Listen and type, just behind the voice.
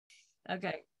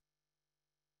Okay.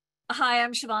 Hi,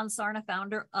 I'm Siobhan Sarna,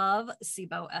 founder of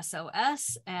SIBO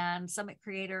SOS and summit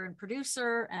creator and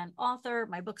producer and author.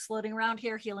 My book's floating around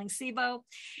here, Healing SIBO.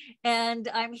 And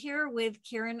I'm here with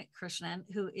Kiran Krishnan,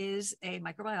 who is a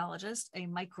microbiologist, a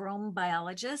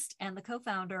microbiologist, and the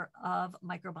co-founder of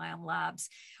MicrobiomeLabs.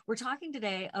 We're talking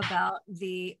today about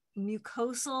the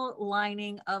mucosal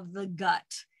lining of the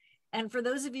gut. And for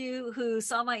those of you who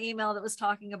saw my email that was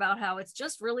talking about how it's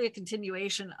just really a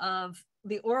continuation of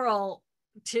the oral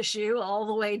tissue all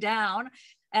the way down.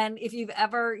 And if you've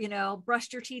ever,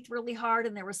 brushed your teeth really hard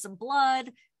and there was some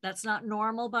blood, that's not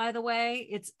normal, by the way.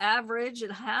 It's average,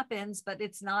 it happens, but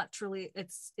it's not truly,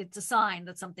 it's a sign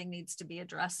that something needs to be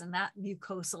addressed in that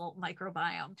mucosal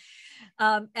microbiome.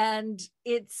 And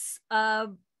it's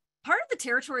part of the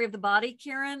territory of the body,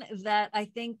 Kiran, that I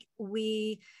think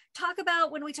we talk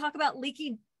about when we talk about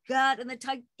leaky gut and the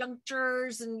tight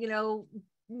junctures and,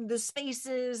 the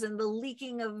spaces and the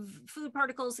leaking of food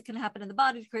particles that can happen in the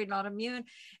body to create an autoimmune.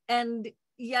 And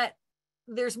yet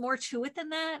there's more to it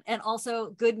than that. And also,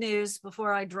 good news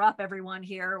before I drop everyone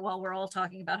here while we're all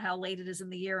talking about how late it is in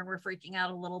the year and we're freaking out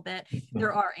a little bit,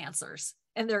 there are answers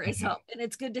and there is hope. And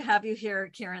it's good to have you here,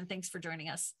 Kiran. Thanks for joining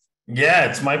us. Yeah,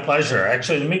 it's my pleasure.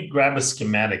 Actually, let me grab a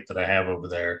schematic that I have over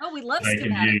there. Oh, we love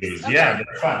schematics. Okay. Yeah,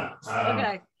 they're fun.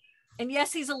 Okay. And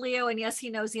yes, he's a Leo, and yes, he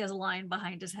knows he has a lion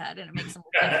behind his head, and it makes him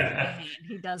look like mean.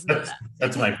 He does know that.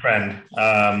 That's my friend.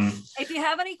 If you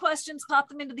have any questions, pop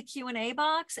them into the Q&A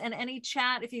box, and any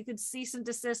chat, if you could cease and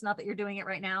desist, not that you're doing it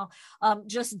right now,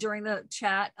 just during the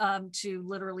chat, to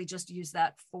literally just use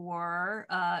that for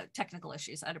technical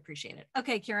issues. I'd appreciate it.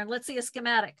 Okay, Kiran, let's see a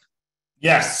schematic.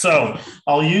 Yes, so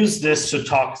I'll use this to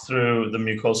talk through the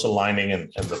mucosal lining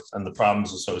and the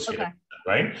problems associated. Okay.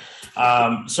 Right.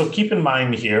 So keep in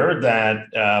mind here that,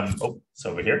 it's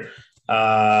over here.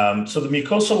 So the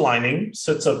mucosal lining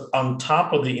sits up on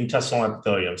top of the intestinal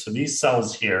epithelium. So these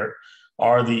cells here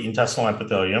are the intestinal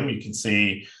epithelium. You can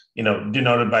see,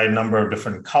 denoted by a number of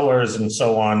different colors and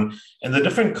so on. And the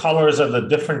different colors are the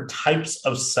different types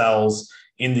of cells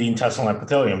in the intestinal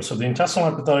epithelium. So the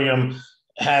intestinal epithelium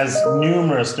has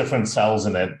numerous different cells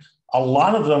in it. A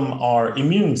lot of them are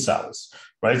immune cells.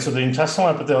 Right. So the intestinal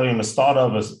epithelium is thought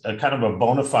of as a kind of a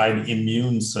bona fide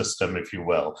immune system, if you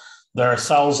will. There are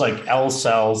cells like L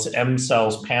cells, M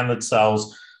cells, Panlet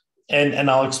cells,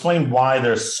 and I'll explain why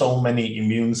there's so many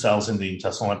immune cells in the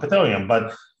intestinal epithelium.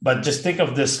 But just think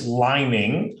of this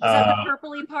lining. Is that the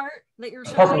purpley part that you're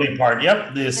showing? Purpley part,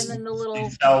 yep. These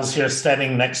cells here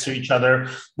standing next to each other.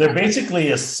 They're basically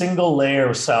a single layer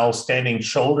of cells standing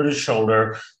shoulder to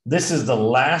shoulder. This is the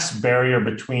last barrier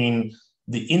between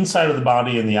the inside of the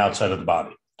body and the outside of the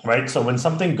body, right? So when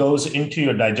something goes into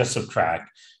your digestive tract,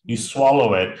 you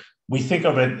swallow it, we think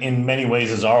of it in many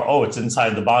ways as, it's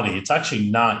inside the body. It's actually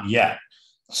not yet.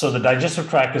 So the digestive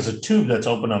tract is a tube that's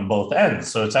open on both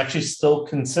ends. So it's actually still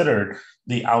considered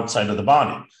the outside of the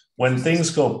body. When things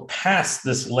go past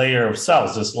this layer of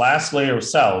cells, this last layer of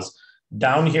cells,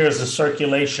 down here is the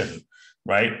circulation,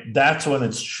 right? That's when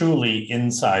it's truly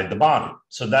inside the body.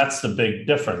 So that's the big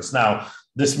difference. Now,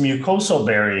 this mucosal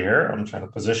barrier here, I'm trying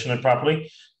to position it properly.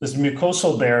 This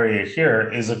mucosal barrier here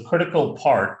is a critical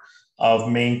part of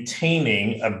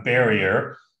maintaining a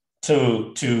barrier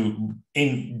to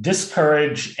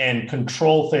discourage and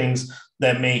control things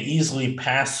that may easily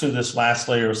pass through this last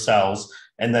layer of cells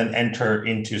and then enter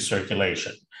into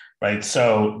circulation, right?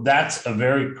 So that's a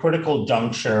very critical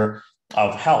juncture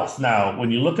of health. Now,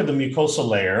 when you look at the mucosal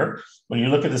layer, when you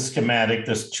look at the schematic,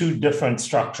 there's two different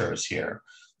structures here.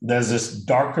 There's this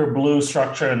darker blue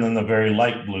structure and then the very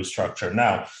light blue structure.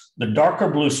 Now, the darker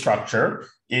blue structure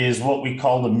is what we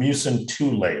call the mucin 2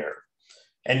 layer.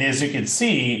 And as you can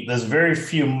see, there's very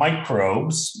few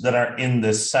microbes that are in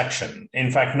this section. In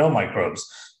fact, no microbes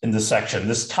in this section.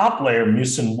 This top layer,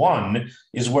 mucin 1,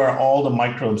 is where all the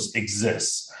microbes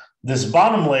exist. This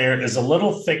bottom layer is a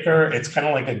little thicker. It's kind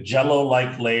of like a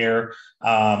jello-like layer,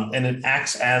 and it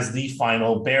acts as the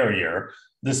final barrier.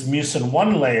 This mucin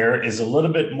 1 layer is a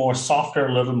little bit more softer,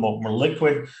 a little more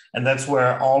liquid, and that's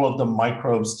where all of the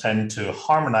microbes tend to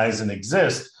harmonize and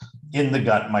exist in the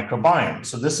gut microbiome.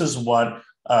 So this is what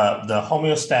the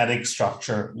homeostatic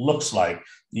structure looks like.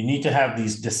 You need to have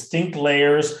these distinct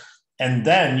layers, and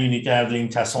then you need to have the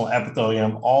intestinal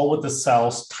epithelium, all with the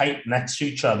cells tight next to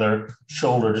each other,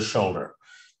 shoulder to shoulder,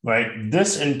 right?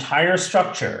 This entire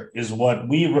structure is what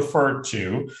we refer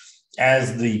to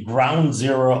as the ground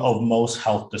zero of most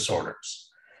health disorders,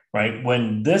 right?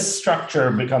 When this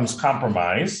structure becomes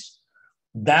compromised,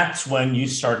 that's when you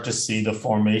start to see the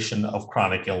formation of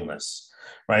chronic illness,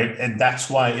 right? And that's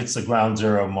why it's the ground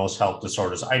zero of most health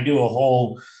disorders. I do a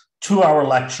whole 2-hour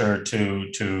lecture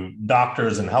to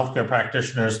doctors and healthcare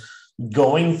practitioners,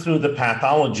 going through the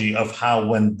pathology of how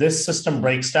when this system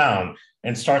breaks down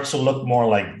and starts to look more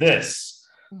like this,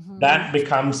 that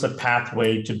becomes the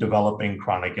pathway to developing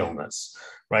chronic illness,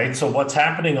 right? So what's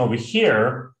happening over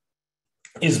here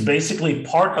is basically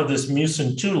part of this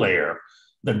mucin 2 layer,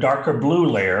 the darker blue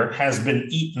layer, has been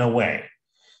eaten away.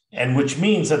 And which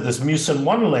means that this mucin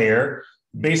 1 layer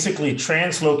basically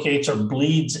translocates or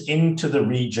bleeds into the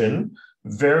region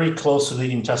very close to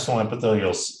the intestinal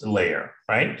epithelial layer,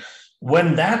 right?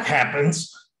 When that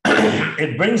happens,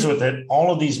 it brings with it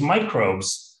all of these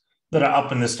microbes that are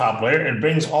up in this top layer. It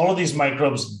brings all of these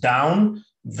microbes down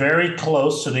very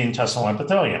close to the intestinal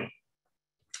epithelium.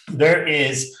 There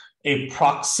is a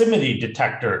proximity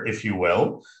detector, if you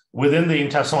will, within the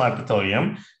intestinal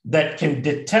epithelium that can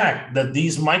detect that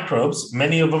these microbes,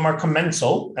 many of them are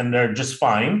commensal and they're just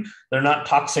fine. They're not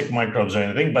toxic microbes or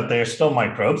anything, but they're still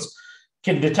microbes,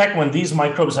 can detect when these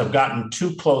microbes have gotten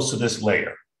too close to this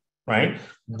layer, right?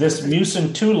 This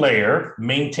mucin 2 layer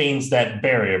maintains that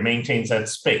barrier, maintains that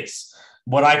space,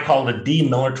 what I call the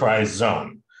demilitarized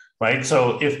zone, right?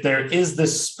 So if there is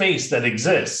this space that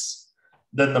exists,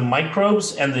 then the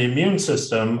microbes and the immune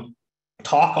system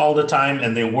talk all the time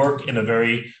and they work in a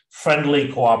very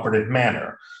friendly, cooperative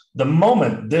manner. The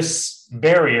moment this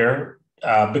barrier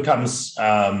becomes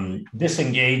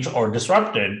disengaged or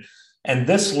disrupted, and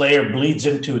this layer bleeds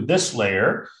into this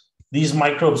layer, these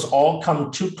microbes all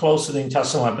come too close to the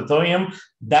intestinal epithelium.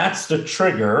 That's the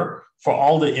trigger for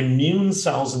all the immune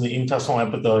cells in the intestinal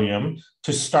epithelium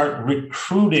to start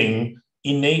recruiting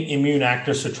innate immune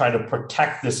actors to try to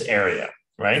protect this area,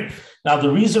 right? Now, the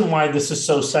reason why this is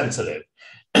so sensitive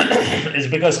is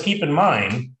because, keep in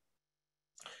mind,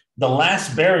 the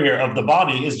last barrier of the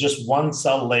body is just one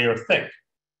cell layer thick,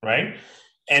 right?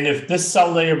 And if this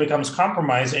cell layer becomes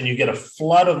compromised and you get a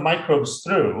flood of microbes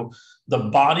through, the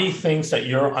body thinks that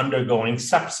you're undergoing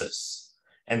sepsis.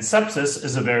 And sepsis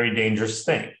is a very dangerous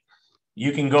thing.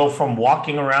 You can go from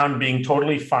walking around being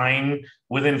totally fine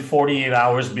within 48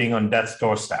 hours being on death's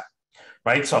doorstep,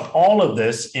 right? So all of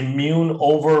this immune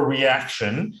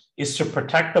overreaction is to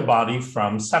protect the body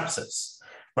from sepsis,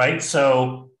 right?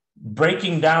 So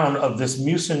breaking down of this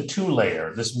mucin 2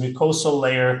 layer, this mucosal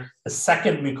layer, a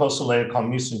second mucosal layer called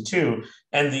mucin 2,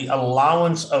 and the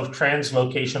allowance of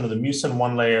translocation of the mucin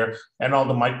 1 layer and all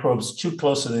the microbes too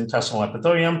close to the intestinal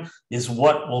epithelium is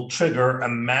what will trigger a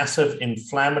massive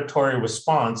inflammatory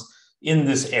response in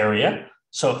this area.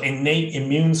 So innate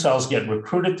immune cells get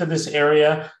recruited to this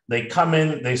area. They come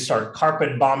in, they start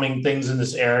carpet bombing things in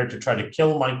this area to try to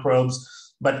kill microbes.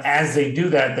 But as they do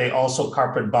that, they also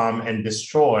carpet bomb and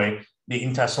destroy the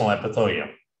intestinal epithelium.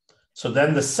 So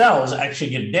then the cells actually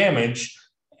get damaged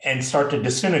and start to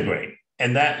disintegrate.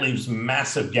 And that leaves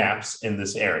massive gaps in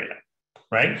this area,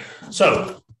 right?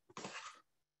 So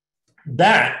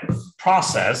that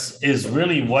process is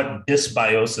really what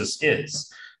dysbiosis is.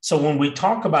 So when we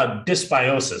talk about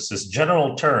dysbiosis, this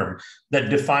general term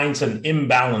that defines an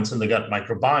imbalance in the gut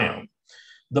microbiome,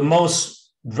 the most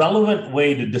relevant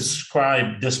way to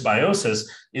describe dysbiosis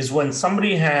is when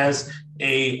somebody has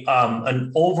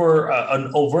an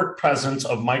overt presence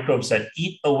of microbes that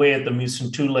eat away at the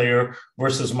mucin 2 layer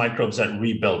versus microbes that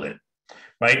rebuild it,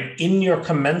 right? In your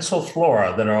commensal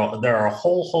flora, there are a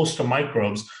whole host of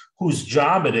microbes whose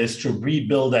job it is to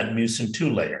rebuild that mucin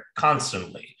 2 layer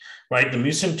constantly, right? The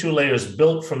mucin 2 layer is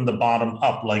built from the bottom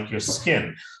up like your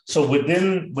skin. So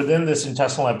within this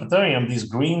intestinal epithelium, these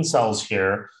green cells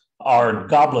here are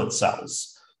goblet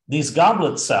cells. These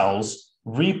goblet cells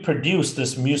reproduce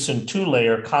this mucin 2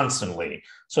 layer constantly.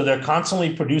 So they're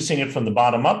constantly producing it from the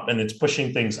bottom up and it's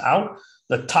pushing things out.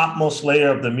 The topmost layer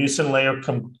of the mucin layer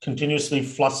continuously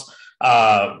flushes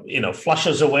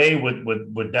away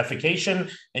with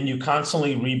defecation, and you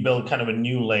constantly rebuild kind of a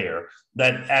new layer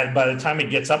that by the time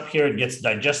it gets up here, it gets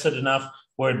digested enough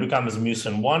where it becomes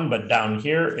mucin 1, but down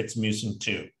here it's mucin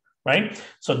 2. Right?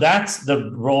 So that's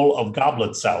the role of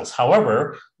goblet cells.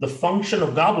 However, the function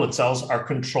of goblet cells are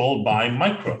controlled by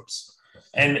microbes.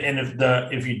 And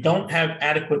if you don't have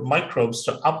adequate microbes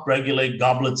to upregulate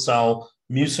goblet cell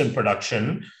mucin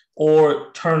production,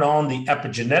 or turn on the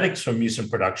epigenetics for mucin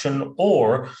production,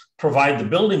 or provide the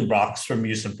building blocks for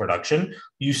mucin production,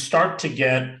 you start to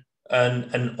get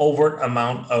an overt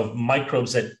amount of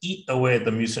microbes that eat away at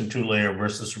the mucin 2 layer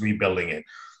versus rebuilding it.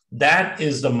 That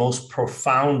is the most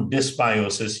profound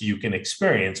dysbiosis you can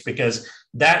experience, because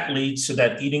that leads to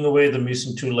that eating away the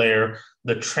mucin 2 layer,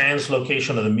 the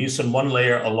translocation of the mucin 1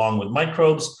 layer along with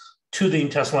microbes to the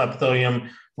intestinal epithelium,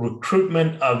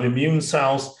 recruitment of immune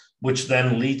cells, which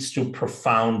then leads to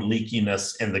profound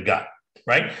leakiness in the gut.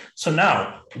 right? So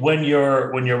now when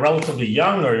you're relatively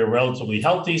young or you're relatively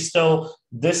healthy still,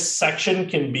 this section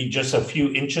can be just a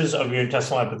few inches of your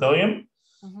intestinal epithelium.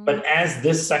 But as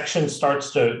this section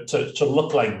starts to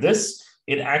look like this,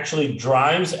 it actually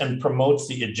drives and promotes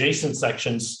the adjacent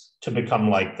sections to become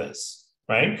like this,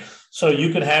 right? So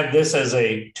you could have this as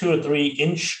a 2 or 3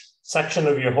 inch section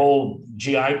of your whole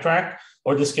GI tract,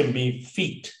 or this can be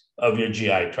feet of your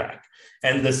GI tract.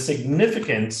 And the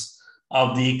significance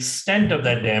of the extent of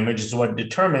that damage is what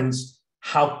determines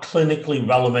how clinically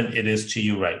relevant it is to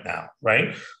you right now,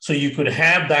 right? So you could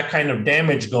have that kind of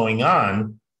damage going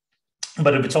on,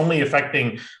 but if it's only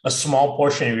affecting a small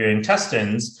portion of your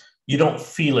intestines, you don't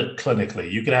feel it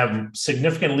clinically. You could have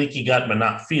significant leaky gut, but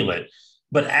not feel it.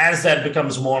 But as that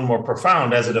becomes more and more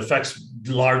profound, as it affects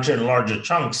larger and larger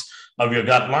chunks of your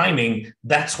gut lining,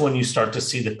 that's when you start to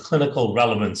see the clinical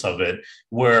relevance of it,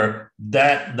 where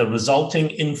the resulting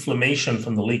inflammation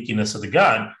from the leakiness of the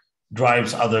gut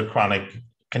drives other chronic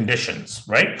conditions,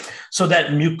 right? So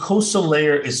that mucosal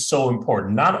layer is so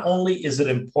important. Not only is it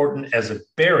important as a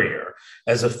barrier,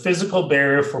 as a physical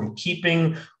barrier from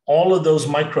keeping all of those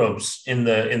microbes in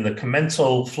the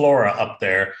commensal flora up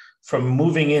there from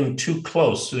moving in too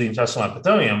close to the intestinal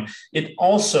epithelium, it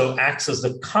also acts as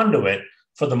the conduit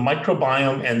for the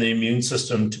microbiome and the immune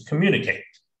system to communicate.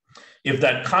 If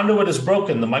that conduit is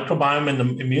broken, the microbiome and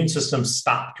the immune system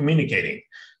stop communicating.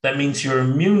 That means your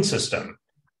immune system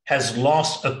has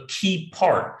lost a key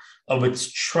part of its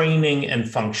training and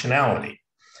functionality.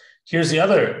 Here's the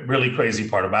other really crazy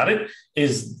part about it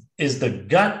is the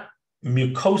gut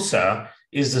mucosa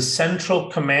is the central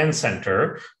command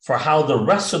center for how the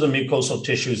rest of the mucosal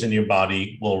tissues in your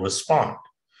body will respond,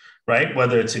 right?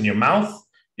 Whether it's in your mouth,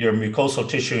 your mucosal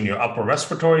tissue in your upper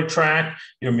respiratory tract,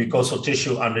 your mucosal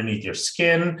tissue underneath your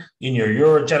skin, in your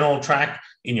urogenital tract,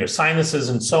 in your sinuses,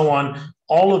 and so on.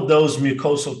 All of those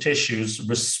mucosal tissues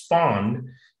respond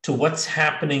to what's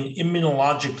happening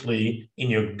immunologically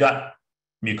in your gut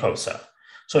mucosa.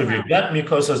 So if your gut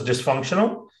mucosa is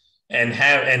dysfunctional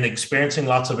and experiencing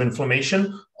lots of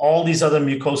inflammation, all these other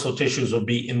mucosal tissues will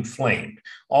be inflamed.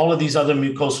 All of these other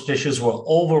mucosal tissues will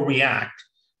overreact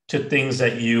to things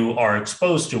that you are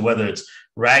exposed to, whether it's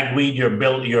ragweed you're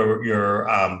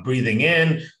breathing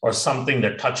in, or something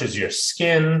that touches your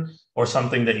skin, or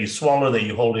something that you swallow that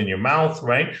you hold in your mouth,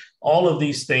 right? All of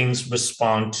these things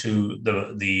respond to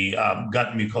the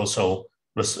gut mucosal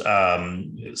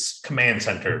command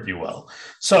center, if you will.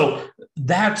 So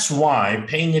that's why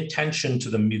paying attention to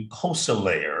the mucosal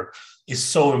layer is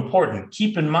so important.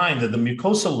 Keep in mind that the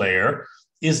mucosal layer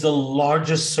is the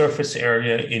largest surface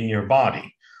area in your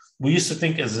body. We used to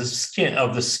think of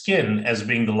the skin as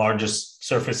being the largest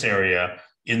surface area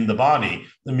in the body.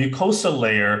 The mucosal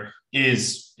layer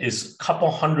is a couple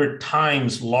hundred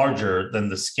times larger than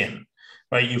the skin,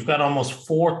 right? You've got almost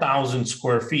 4,000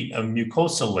 square feet of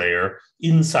mucosal layer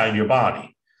inside your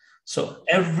body. So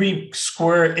every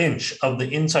square inch of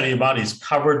the inside of your body is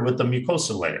covered with the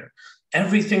mucosal layer.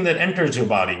 Everything that enters your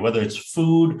body, whether it's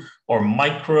food or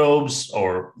microbes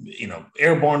or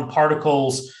airborne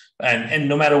particles, and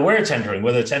no matter where it's entering,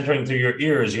 whether it's entering through your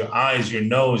ears, your eyes, your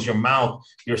nose, your mouth,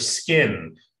 your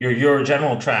skin, your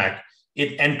urogenital tract,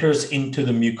 it enters into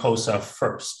the mucosa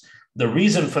first. The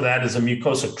reason for that is the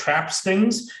mucosa traps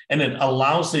things and it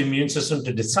allows the immune system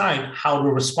to decide how to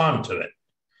respond to it.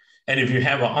 And if you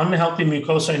have an unhealthy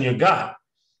mucosa in your gut,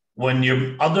 when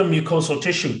your other mucosal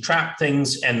tissue trap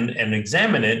things and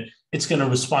examine it, it's going to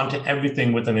respond to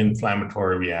everything with an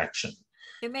inflammatory reaction.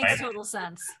 It makes total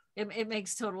sense. It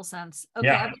makes total sense. Okay,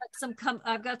 yeah.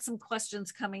 I've got some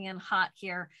questions coming in hot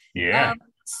here. Yeah.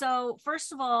 So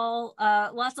first of all,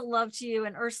 lots of love to you.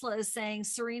 And Ursula is saying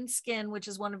Serene Skin, which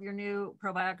is one of your new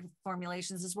probiotic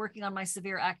formulations, is working on my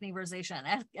severe acne, rosacea,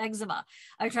 and eczema.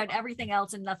 I've tried everything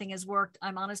else and nothing has worked.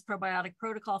 I'm on his probiotic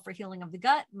protocol for healing of the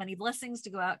gut. Many blessings to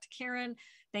go out to Kiran.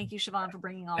 Thank you, Siobhan, for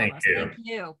bringing all of us. Thank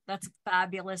you. That's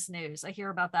fabulous news. I hear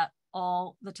about that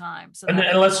all the time. So and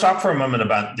let's talk for a moment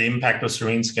about the impact of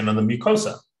Serene Skin on the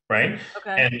mucosa, right?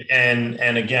 Okay.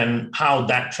 And again, how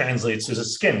that translates to the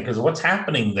skin, because what's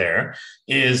happening there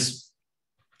is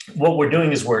what we're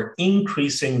doing is we're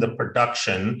increasing the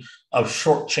production of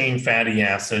short chain fatty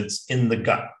acids in the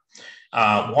gut.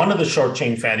 One of the short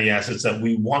chain fatty acids that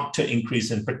we want to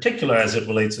increase in particular as it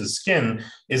relates to the skin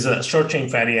is a short chain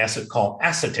fatty acid called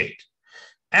acetate.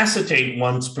 Acetate,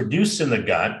 once produced in the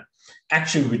gut,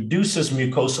 actually reduces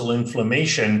mucosal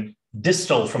inflammation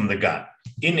distal from the gut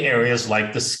in areas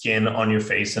like the skin, on your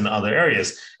face, and other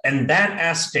areas. And that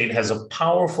acetate has a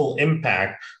powerful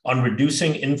impact on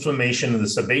reducing inflammation in the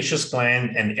sebaceous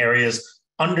gland and areas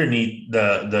underneath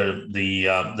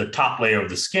the top layer of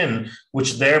the skin,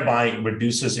 which thereby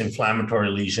reduces inflammatory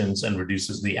lesions and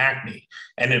reduces the acne.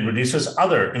 And it reduces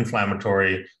other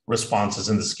inflammatory responses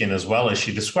in the skin as well, as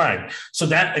she described. So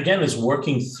that, again, is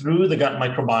working through the gut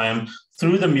microbiome,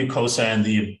 through the mucosa, and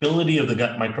the ability of the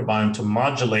gut microbiome to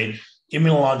modulate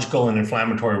immunological and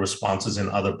inflammatory responses in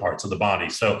other parts of the body.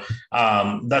 So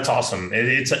that's awesome.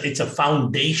 It's a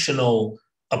foundational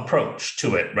approach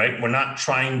to it, right? We're not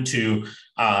trying to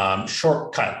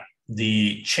shortcut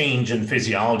the change in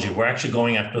physiology. We're actually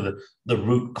going after the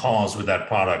root cause with that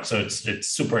product. So it's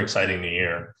super exciting to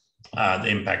hear the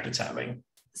impact it's having.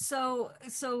 So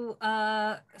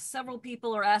several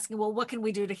people are asking, well, what can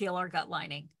we do to heal our gut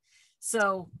lining?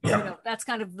 So, that's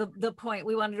kind of the point.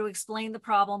 We wanted to explain the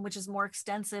problem, which is more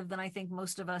extensive than I think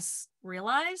most of us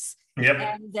realize. Yep.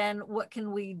 And then what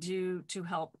can we do to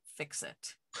help fix it?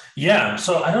 Yeah.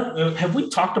 So have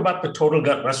we talked about the total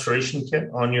gut restoration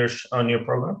kit on your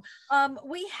program?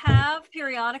 We have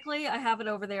periodically. I have it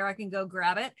over there. I can go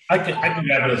grab it. I can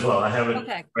grab it as well. I have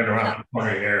it right around the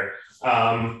corner here.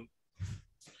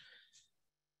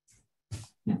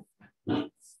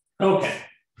 Okay.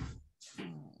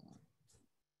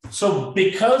 So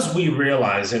because we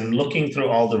realize in looking through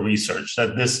all the research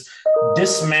that this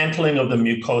dismantling of the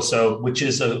mucosa, which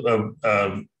is a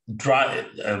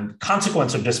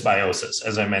consequence of dysbiosis,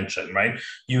 as I mentioned, right?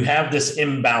 You have this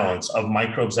imbalance of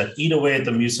microbes that eat away at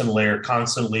the mucin layer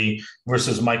constantly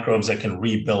versus microbes that can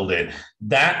rebuild it.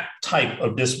 That type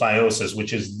of dysbiosis,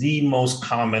 which is the most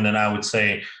common, and I would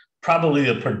say probably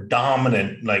the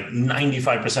predominant, like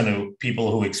 95% of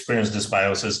people who experience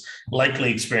dysbiosis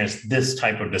likely experience this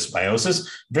type of dysbiosis.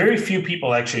 Very few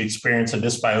people actually experience a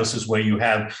dysbiosis where you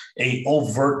have an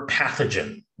overt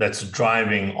pathogen that's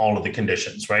driving all of the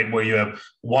conditions, right? Where you have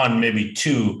one, maybe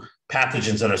two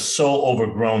pathogens that are so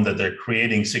overgrown that they're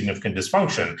creating significant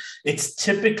dysfunction. It's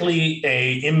typically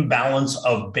an imbalance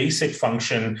of basic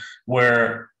function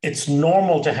where it's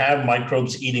normal to have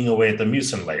microbes eating away at the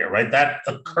mucin layer, right? That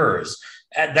occurs.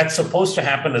 That's supposed to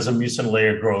happen as a mucin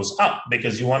layer grows up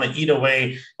because you want to eat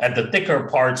away at the thicker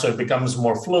part so it becomes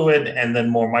more fluid and then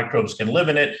more microbes can live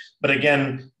in it. But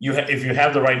again, if you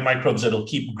have the right microbes, it'll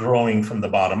keep growing from the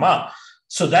bottom up.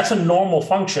 So that's a normal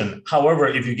function. However,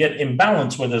 if you get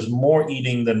imbalance where there's more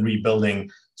eating than rebuilding,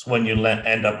 it's when you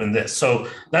end up in this. So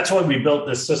that's why we built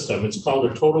this system. It's called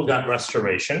the total gut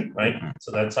restoration, right?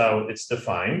 So that's how it's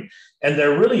defined. And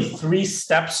there are really 3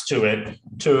 steps to it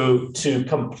to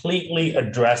completely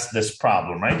address this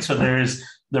problem, right? So there's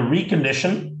the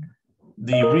recondition,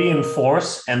 the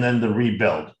reinforce, and then the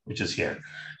rebuild, which is here.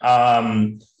 Let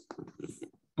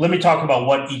me talk about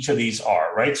what each of these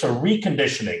are, right? So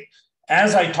reconditioning.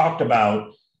 As I talked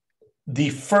about,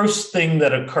 the first thing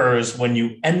that occurs when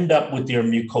you end up with your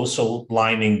mucosal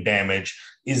lining damage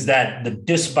is that the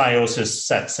dysbiosis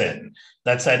sets in.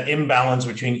 That's that imbalance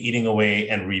between eating away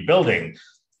and rebuilding.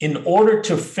 In order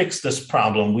to fix this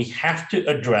problem, we have to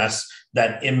address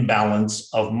that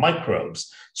imbalance of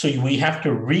microbes. So we have to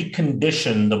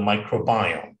recondition the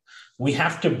microbiome. We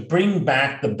have to bring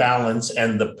back the balance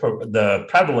and the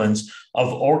prevalence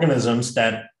of organisms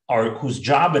that whose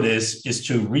job it is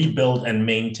to rebuild and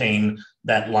maintain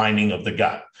that lining of the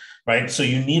gut, right? So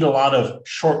you need a lot of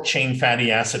short chain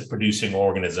fatty acid producing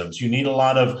organisms. You need a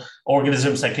lot of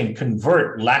organisms that can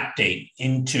convert lactate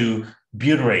into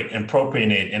butyrate and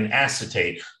propionate and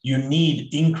acetate. You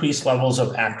need increased levels of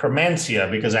Akkermansia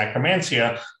because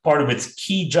Akkermansia, part of its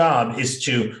key job is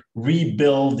to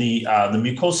rebuild the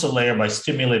mucosal layer by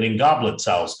stimulating goblet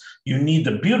cells. You need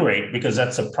the butyrate because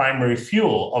that's the primary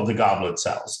fuel of the goblet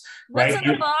cells. What's in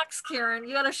the box, Kiran?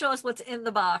 You got to show us what's in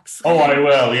the box. Oh, I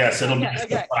will. Yes, it'll be a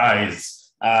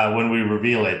surprise when we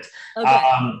reveal it.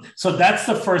 Okay. So that's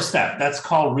the first step. That's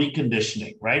called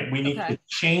reconditioning, right? We need to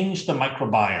change the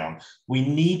microbiome. We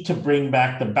need to bring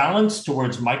back the balance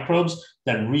towards microbes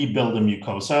that rebuild the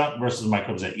mucosa versus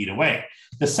microbes that eat away.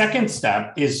 The second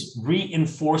step is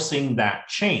reinforcing that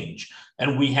change.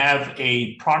 And we have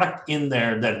a product in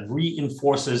there that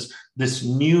reinforces this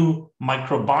new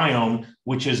microbiome,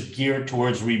 which is geared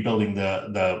towards rebuilding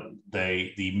the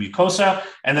mucosa.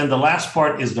 And then the last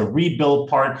part is the rebuild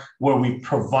part, where we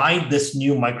provide this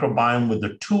new microbiome with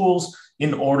the tools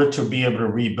in order to be able to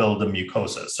rebuild the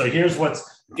mucosa. So here's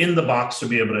what's in the box to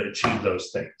be able to achieve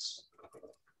those things.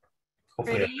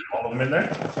 Hopefully I have all of them in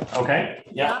there. Okay,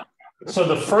 yeah. So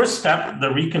the first step, the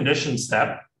recondition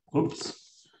step, oops.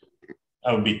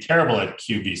 I would be terrible at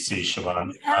QVC,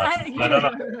 Siobhan. I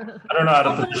don't know how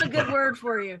to put a good word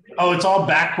for you. Oh, it's all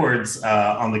backwards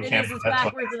on the camera. It's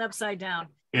backwards and upside down.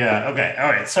 Yeah, okay. All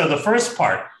right. So the first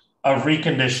part of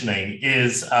reconditioning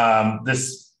is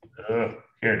this.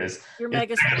 here it is. Your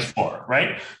It's megaspore. megaspore,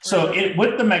 right? So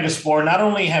with the megaspore, not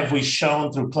only have we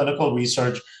shown through clinical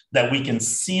research that we can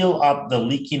seal up the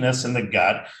leakiness in the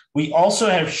gut, we also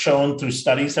have shown through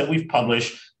studies that we've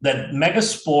published that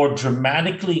megaspore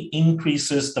dramatically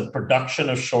increases the production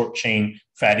of short-chain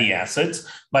fatty acids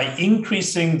by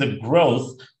increasing the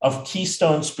growth of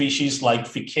keystone species like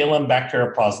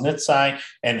Faecalibacter prosnitzi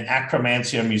and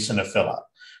Akkermansia muciniphila,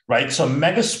 right? So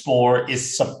megaspore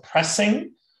is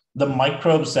suppressing the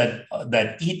microbes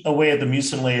that eat away at the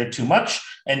mucin layer too much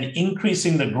and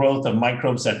increasing the growth of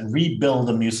microbes that rebuild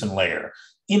the mucin layer.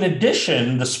 In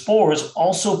addition, the spores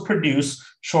also produce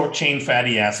short-chain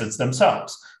fatty acids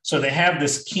themselves. So they have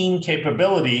this keen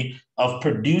capability of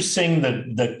producing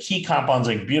the key compounds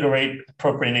like butyrate,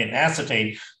 propionate, and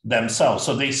acetate themselves.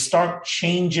 So they start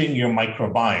changing your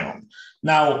microbiome.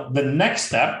 Now, the next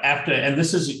step after, and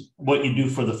this is what you do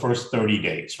for the first 30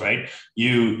 days, right?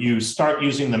 You start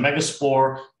using the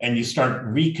megaspore and you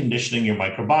start reconditioning your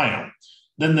microbiome.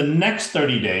 Then the next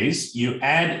 30 days, you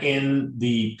add in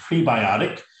the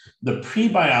prebiotic. The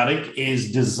prebiotic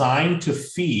is designed to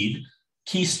feed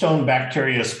keystone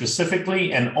bacteria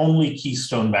specifically and only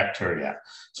keystone bacteria.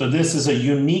 So this is a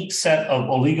unique set of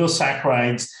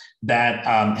oligosaccharides that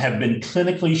have been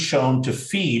clinically shown to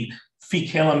feed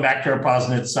Faecalibacter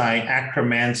prosnitzi,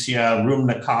 Akkermansia,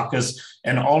 Rhamnococcus,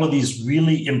 and all of these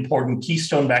really important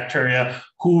keystone bacteria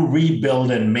who rebuild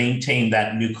and maintain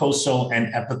that mucosal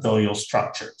and epithelial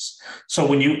structures. So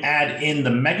when you add in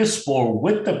the megaspore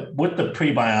with the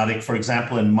prebiotic, for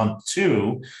example, in month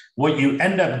 2, what you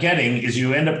end up getting is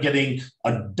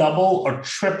a double or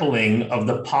tripling of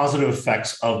the positive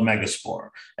effects of megaspore.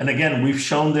 And again, we've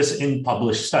shown this in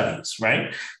published studies,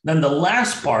 right? Then the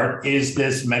last part is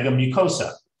this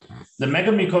megamucosa. The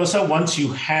megamucosa, once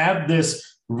you have this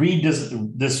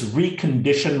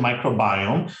reconditioned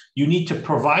microbiome, you need to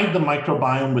provide the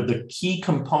microbiome with the key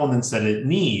components that it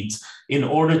needs in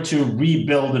order to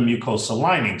rebuild the mucosal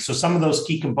lining. So some of those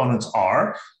key components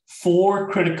are 4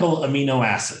 critical amino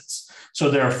acids.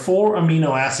 So there are 4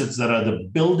 amino acids that are the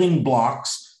building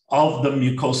blocks of the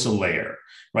mucosal layer,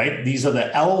 right? These are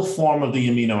the L form of the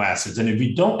amino acids. And if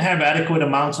you don't have adequate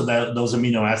amounts of those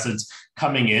amino acids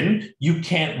coming in, you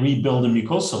can't rebuild a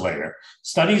mucosal layer.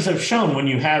 Studies have shown when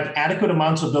you have adequate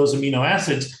amounts of those amino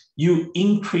acids, you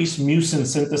increase mucin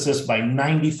synthesis by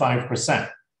 95%,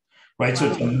 right? Wow.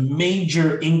 So it's a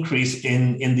major increase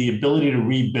in the ability to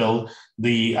rebuild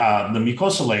the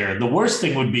mucosal layer. The worst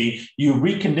thing would be you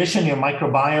recondition your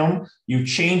microbiome, you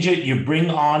change it, you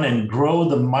bring on and grow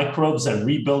the microbes that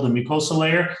rebuild the mucosal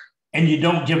layer, and you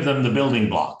don't give them the building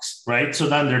blocks, right? So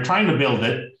then they're trying to build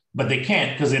it, but they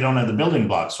can't because they don't have the building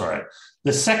blocks for it.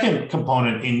 The second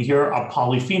component in here are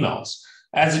polyphenols.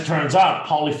 As it turns out,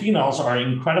 polyphenols are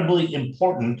incredibly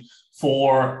important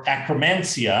for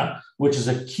Akkermansia, which is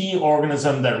a key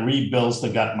organism that rebuilds the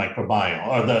gut microbiome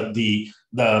or the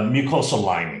mucosal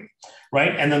lining,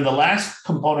 right? And then the last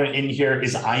component in here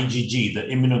is IgG, the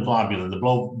immunoglobulin,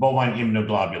 the bovine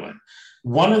immunoglobulin.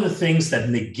 One of the things that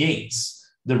negates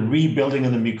the rebuilding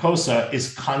of the mucosa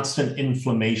is constant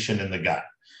inflammation in the gut,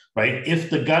 right? If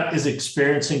the gut is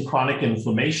experiencing chronic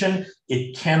inflammation,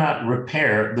 it cannot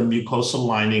repair the mucosal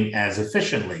lining as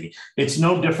efficiently. It's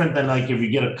no different than like if you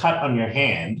get a cut on your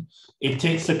hand, it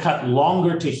takes the cut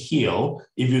longer to heal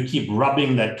if you keep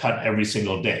rubbing that cut every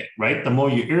single day, right? The more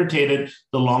you irritate it,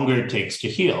 the longer it takes to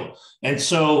heal. And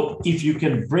so if you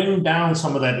can bring down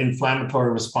some of that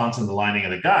inflammatory response in the lining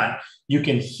of the gut, you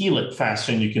can heal it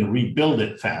faster and you can rebuild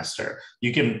it faster.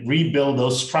 You can rebuild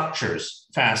those structures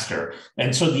faster.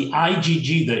 And so the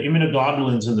IgG, the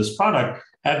immunoglobulins in this product,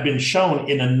 have been shown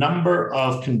in a number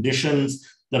of conditions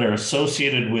that are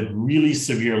associated with really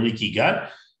severe leaky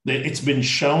gut. It's been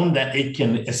shown that it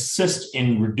can assist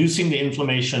in reducing the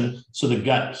inflammation so the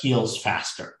gut heals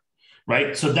faster,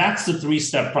 right? So that's the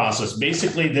 3-step process.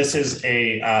 Basically, this is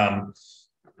a,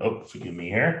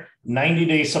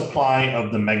 90-day supply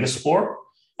of the megaspore,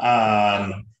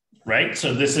 right?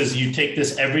 So this is, you take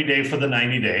this every day for the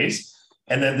 90 days.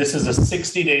 And then this is a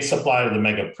 60-day supply of the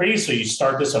Mega Pre. So you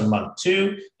start this on month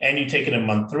 2 and you take it in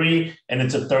month 3. And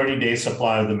it's a 30-day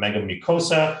supply of the Mega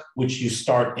Mucosa, which you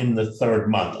start in the 3rd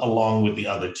month along with the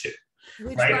other 2.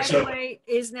 Which, right? By the way,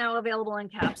 is now available in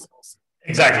capsules.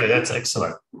 Exactly. That's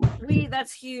excellent.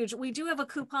 That's huge. We do have a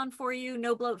coupon for you,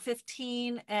 No Bloat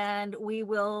 15. And we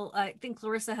will, I think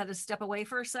Clarissa had to step away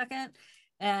for a second.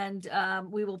 And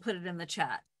we will put it in the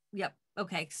chat. Yep.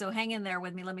 Okay, so hang in there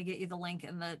with me. Let me get you the link,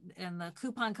 and the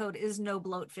coupon code is No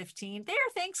Bloat 15. There,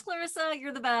 thanks, Clarissa.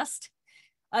 You're the best.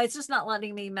 It's just not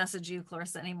letting me message you,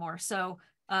 Clarissa, anymore. So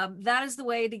That is the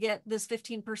way to get this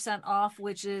 15% off,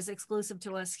 which is exclusive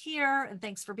to us here. And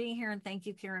thanks for being here. And thank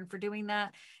you, Kiran, for doing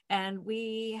that. And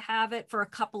we have it for a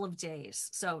couple of days.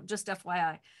 So just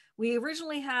FYI. We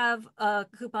originally have a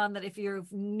coupon that if you're a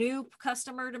new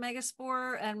customer to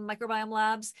Megaspore and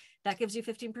MicrobiomeLabs, that gives you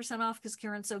 15% off because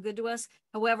Kiran's so good to us.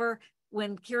 However,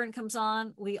 when Kiran comes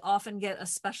on, we often get a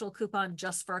special coupon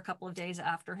just for a couple of days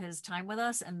after his time with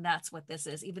us. And that's what this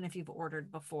is, even if you've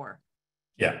ordered before.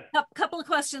 Yeah. A couple of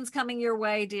questions coming your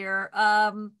way, dear.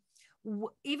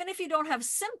 Even if you don't have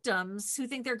symptoms, who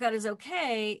think their gut is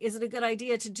okay, is it a good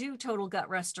idea to do total gut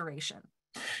restoration?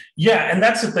 Yeah, and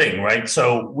that's the thing, right?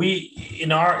 So we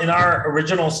in our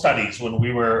original studies when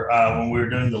we were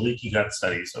doing the leaky gut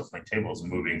studies. So if my table is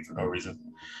moving for no reason,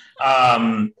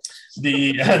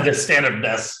 the standard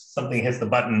desk, something hits the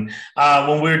button.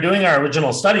 When we were doing our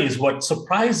original studies, what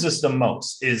surprised us the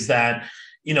most is that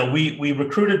we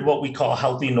recruited what we call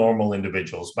healthy normal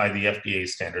individuals by the FDA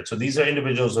standard. So these are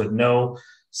individuals with no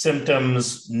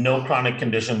symptoms, no chronic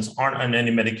conditions, aren't on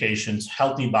any medications,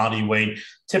 healthy body weight,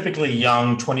 typically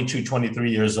young, 22,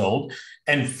 23 years old,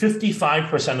 and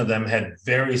 55% of them had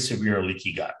very severe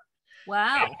leaky gut.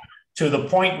 Wow. To the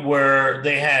point where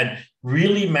they had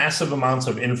really massive amounts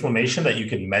of inflammation that you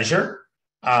could measure,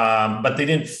 but they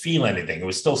didn't feel anything. It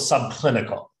was still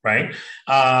subclinical, right?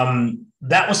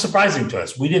 That was surprising to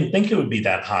us. We didn't think it would be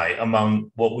that high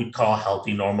among what we'd call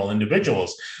healthy, normal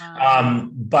individuals. Wow.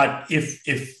 But if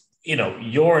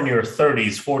you're in your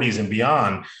 30s, 40s, and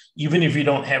beyond, even if you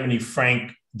don't have any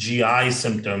frank GI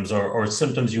symptoms or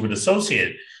symptoms you would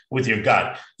associate with your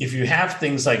gut, if you have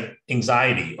things like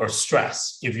anxiety or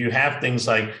stress, if you have things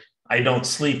like I don't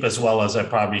sleep as well as I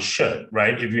probably should,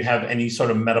 right? If you have any sort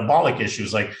of metabolic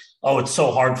issues like, oh, it's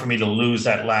so hard for me to lose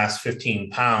that last 15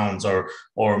 pounds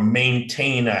or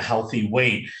maintain a healthy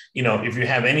weight. If you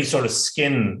have any sort of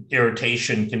skin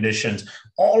irritation conditions,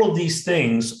 all of these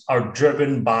things are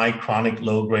driven by chronic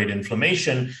low-grade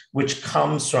inflammation, which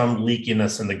comes from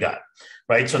leakiness in the gut,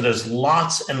 right? So there's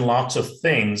lots and lots of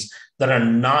things that are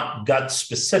not gut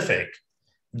specific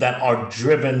that are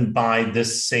driven by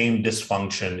this same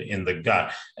dysfunction in the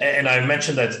gut. And I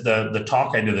mentioned that the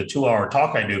talk I do, the 2-hour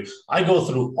talk I do, I go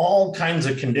through all kinds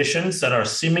of conditions that are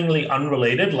seemingly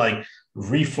unrelated, like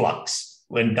reflux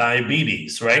and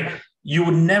diabetes, right? You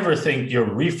would never think your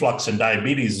reflux and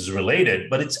diabetes is related,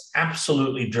 but it's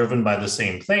absolutely driven by the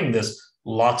same thing. There's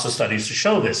lots of studies to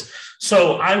show this.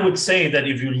 So I would say that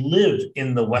if you live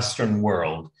in the Western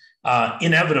world,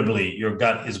 inevitably your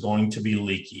gut is going to be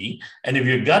leaky. And if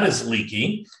your gut is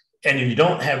leaky and if you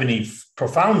don't have any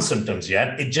profound symptoms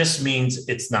yet, it just means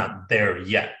it's not there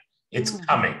yet. It's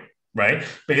coming, right?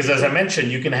 Because as I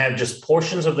mentioned, you can have just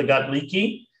portions of the gut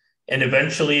leaky and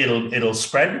eventually it'll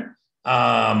spread,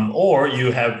 or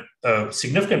you have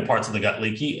significant parts of the gut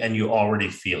leaky and you already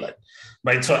feel it.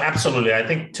 Right. So absolutely. I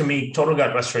think to me, total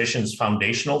gut restoration is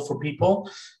foundational for people.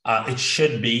 It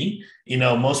should be,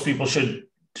 most people should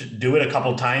do it a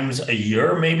couple times a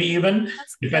year, maybe even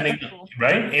depending,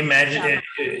 right? Imagine,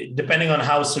 depending on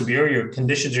how severe your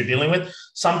conditions you're dealing with.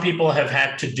 Some people have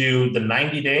had to do the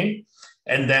 90-day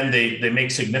and then they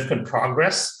make significant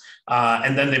progress.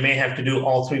 And then they may have to do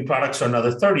all 3 products for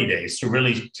another 30 days to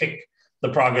really take the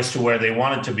progress to where they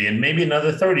want it to be. And maybe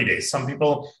another 30 days. Some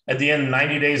people at the end of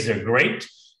 90 days, they're great.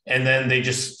 And then they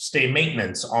just stay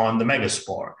maintenance on the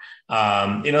Megaspore.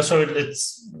 So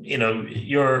it's,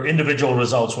 your individual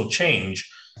results will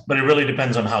change, but it really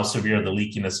depends on how severe the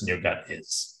leakiness in your gut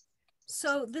is.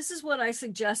 So this is what I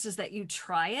suggest is that you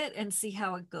try it and see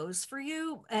how it goes for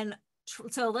you. And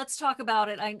so let's talk about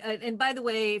it. And by the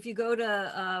way, if you go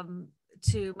to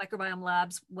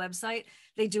MicrobiomeLabs website,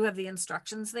 they do have the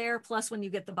instructions there. Plus when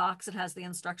you get the box, it has the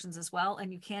instructions as well.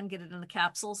 And you can get it in the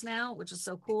capsules now, which is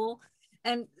so cool.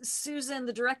 And Susan,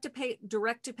 the direct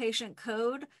to patient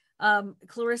code,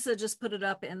 Clarissa just put it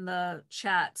up in the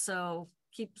chat. So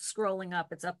keep scrolling up,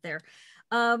 it's up there.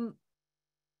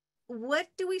 What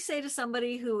do we say to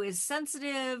somebody who is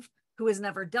sensitive, who has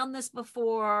never done this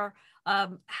before?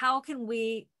 How can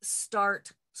we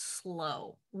start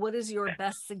slow? What is your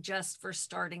best suggest for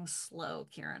starting slow,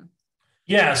 Kiran?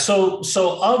 Yeah, so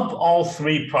of all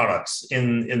 3 products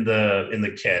in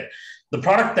the kit, the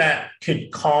product that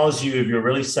could cause you, if you're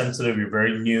really sensitive, you're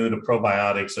very new to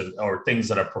probiotics or things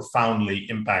that are profoundly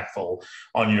impactful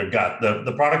on your gut,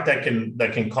 the product that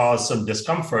can cause some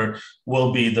discomfort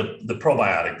will be the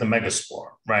probiotic, the Megaspore,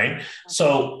 right?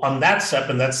 So on that step,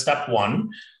 and that's step 1,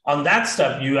 on that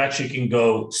step, you actually can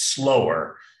go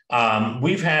slower.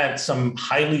 We've had some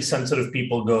highly sensitive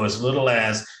people go as little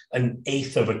as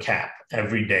 1/8 of a cap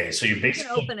every day. So you You can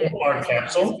basically open it pull our twice a day.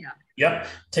 capsule. Yeah. Yep.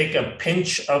 Take a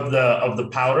pinch of the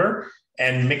powder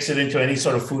and mix it into any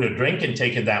sort of food or drink and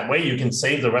take it that way. You can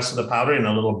save the rest of the powder in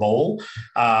a little bowl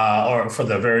or for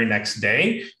the very next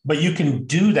day. But you can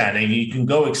do that, and you can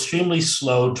go extremely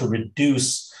slow to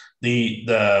reduce the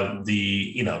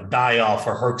die off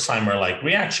or Herxheimer like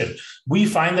reaction. We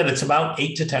find that it's about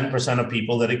 8 to 10% of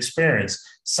people that experience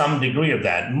some degree of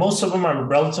that. Most of them are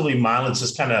relatively mild. It's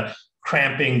just kind of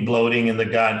cramping, bloating in the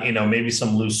gut, maybe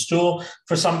some loose stool.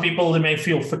 For some people, they may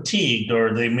feel fatigued,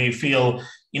 or they may feel,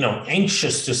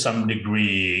 anxious to some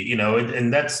degree,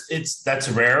 and that's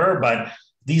rarer, but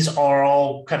these are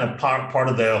all kind of part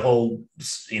of the whole,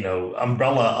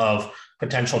 umbrella of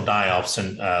potential die-offs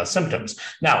and symptoms.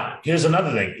 Now, here's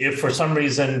another thing. If for some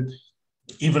reason,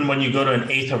 even when you go to an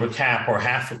eighth of a cap or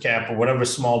half a cap or whatever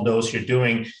small dose you're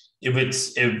doing, if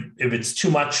it's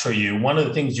too much for you, one of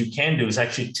the things you can do is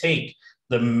actually take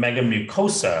the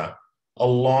megamucosa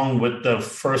along with the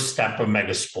first step of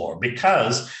megaspore,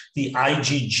 because the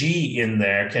IgG in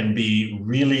there can be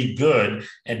really good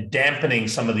at dampening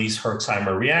some of these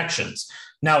Herxheimer reactions.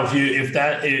 Now, if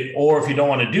you don't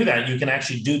want to do that, you can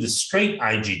actually do the straight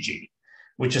IgG,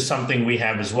 which is something we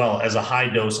have as well as a high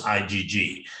dose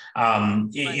IgG.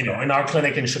 In our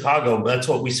clinic in Chicago, that's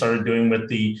what we started doing with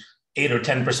the 8 or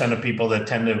 10% of people that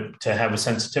tend to have a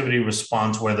sensitivity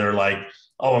response where they're like,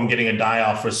 oh, I'm getting a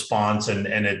die-off response, and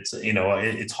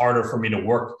it's harder for me to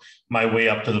work my way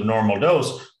up to the normal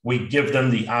dose. We give them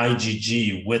the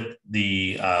IgG with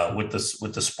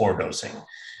the spore dosing.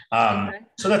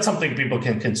 So that's something people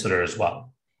can consider as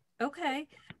well. Okay.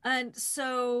 And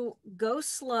so go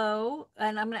slow.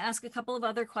 And I'm going to ask a couple of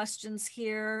other questions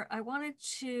here. I wanted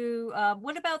to,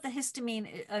 what about the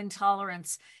histamine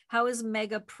intolerance? How is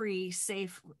Mega-Pre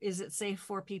safe? Is it safe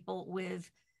for people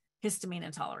with histamine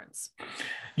intolerance?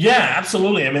 Yeah,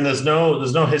 absolutely. I mean, there's no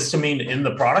histamine in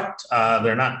the product.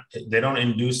 They don't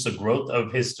induce the growth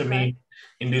of histamine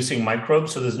inducing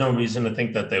microbes. So there's no reason to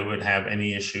think that they would have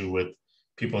any issue with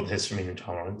people with histamine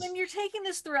intolerance. When you're taking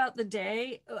this throughout the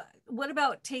day, what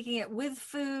about taking it with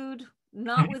food,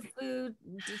 not with food?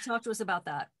 Talk to us about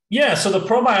that. Yeah, so the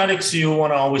probiotics, you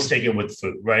want to always take it with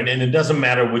food, right? And it doesn't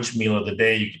matter which meal of the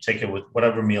day. You can take it with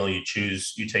whatever meal you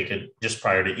choose. You take it just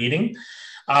prior to eating.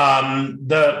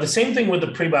 The same thing with the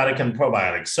prebiotic and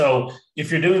probiotic. So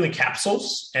if you're doing the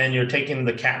capsules and you're taking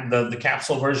the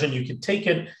capsule version, you can take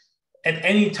it at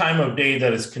any time of day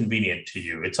that is convenient to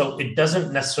you. It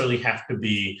doesn't necessarily have to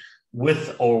be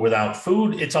with or without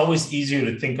food. It's always easier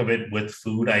to think of it with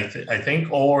food, I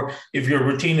think. Or if your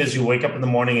routine is you wake up in the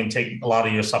morning and take a lot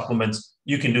of your supplements,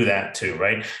 you can do that too,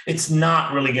 right? It's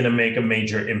not really going to make a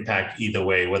major impact either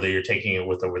way, whether you're taking it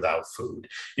with or without food.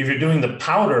 If you're doing the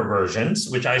powder versions,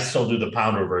 which I still do the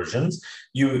powder versions,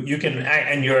 you can,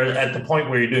 and you're at the point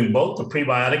where you're doing both the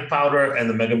prebiotic powder and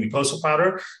the megamucosa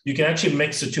powder, you can actually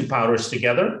mix the two powders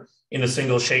together in a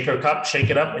single shaker cup, shake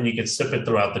it up, and you can sip it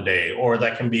throughout the day. Or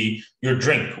that can be your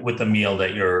drink with the meal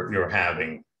that you're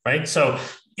having, right? So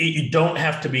you don't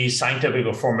have to be scientific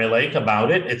or formulaic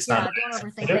about it. It's not. Don't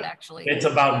overthink it, actually. It's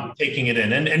about taking it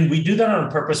in. And we do that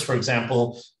on purpose, for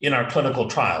example, in our clinical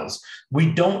trials. We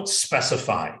don't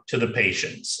specify to the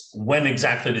patients when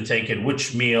exactly to take it,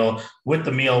 which meal, with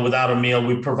the meal, without a meal.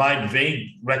 We provide vague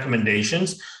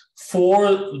recommendations for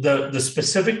the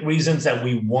specific reasons that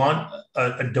we want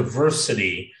a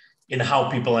diversity in how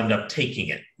people end up taking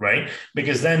it, right?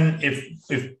 Because then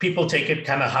if people take it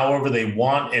kind of however they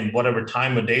want and whatever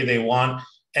time of day they want,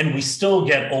 and we still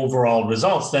get overall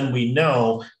results, then we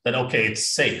know that, okay, it's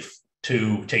safe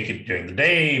to take it during the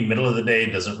day, middle of the day,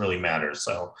 it doesn't really matter.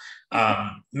 So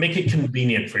make it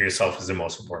convenient for yourself is the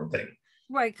most important thing.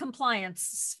 Right,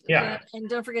 compliance. Yeah. And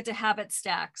don't forget to habit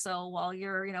stack. So while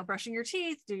you're, brushing your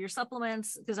teeth, do your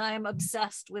supplements, because I am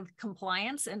obsessed with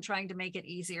compliance and trying to make it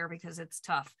easier because it's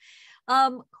tough.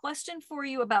 Question for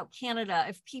you about Canada.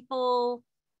 If people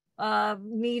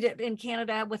need it in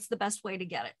Canada, what's the best way to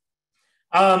get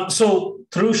it? So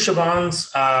through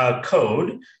Siobhan's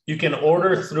code, you can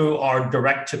order through our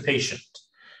direct to patient.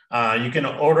 You can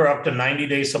order up to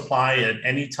 90-day supply at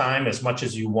any time, as much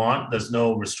as you want. There's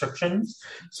no restrictions.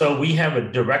 So we have a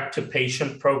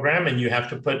direct-to-patient program, and you have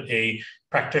to put a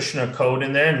practitioner code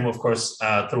in there. And of course,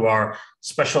 through our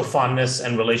special fondness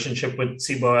and relationship with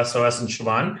SIBO SOS and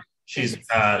Siobhan,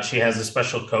 she has a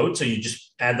special code. So you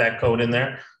just add that code in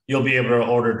there. You'll be able to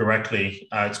order directly.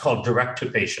 It's called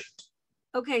direct-to-patient.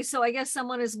 Okay, so I guess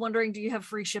someone is wondering, do you have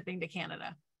free shipping to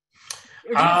Canada? Or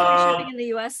do you have free shipping in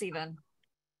the US even?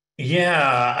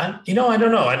 Yeah, I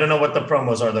don't know. I don't know what the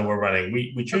promos are that we're running.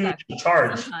 We usually Okay,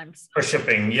 charge sometimes. for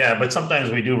shipping, yeah, but sometimes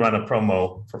we do run a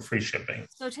promo for free shipping.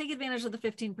 So take advantage of the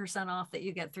 15% off that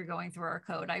you get through going through our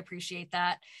code. I appreciate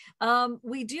that.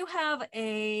 We do have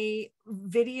a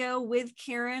video with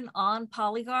Kiran on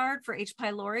Polyguard for H.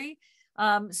 pylori.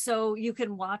 So you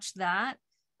can watch that.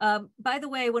 By the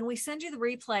way, when we send you the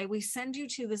replay, we send you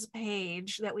to this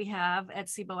page that we have at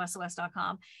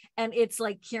SIBOSOS.com, and it's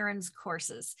like Kiran's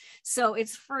courses. So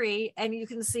it's free, and you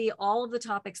can see all of the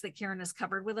topics that Kiran has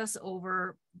covered with us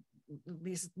over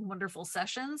these wonderful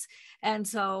sessions. And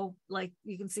so like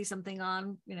you can see something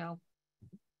on,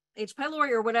 H.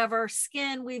 pylori or whatever,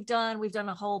 skin we've done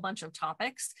a whole bunch of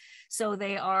topics. So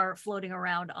they are floating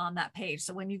around on that page.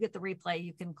 So when you get the replay,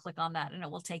 you can click on that and it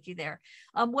will take you there.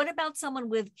 What about someone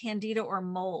with candida or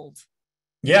mold?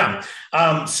 Yeah.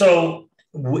 So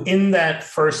in that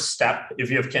first step, if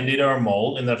you have candida or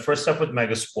mold, in that first step with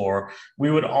Megaspore,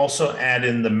 we would also add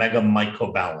in the Mega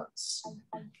Mycobalance.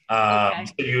 Okay.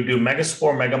 So you do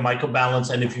Megaspore, Mega Mycobalance,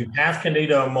 and if you have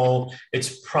candida or mold,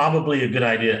 it's probably a good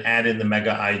idea to add in the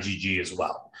Mega IgG as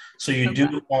well. So you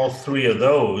do all three of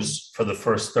those for the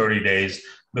first 30 days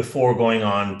before going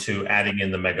on to adding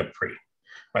in the Mega Pre,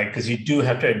 right? Because you do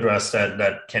have to address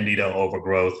that candida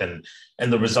overgrowth and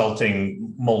the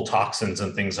resulting mold toxins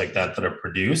and things like that that are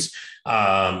produced.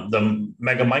 The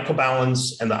Mega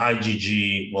Mycobalance and the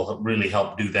IgG will really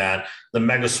help do that. The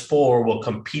Megaspore will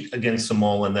compete against the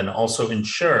mold and then also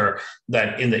ensure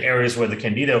that in the areas where the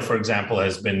candida, for example,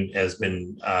 has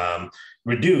been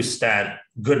reduced, that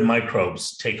good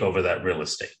microbes take over that real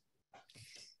estate.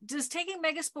 Does taking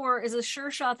Megaspore is a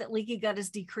sure shot that leaky gut is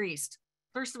decreased?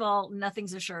 First of all,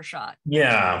 nothing's a sure shot.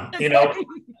 Yeah,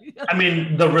 I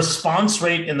mean, the response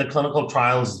rate in the clinical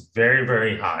trial is very,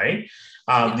 very high.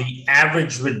 The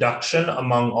average reduction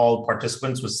among all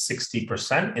participants was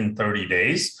 60% in 30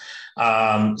 days.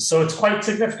 So it's quite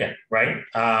significant, right?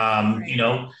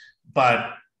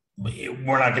 But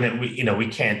we're not going to, we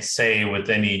can't say with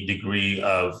any degree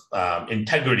of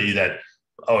integrity that,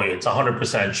 it's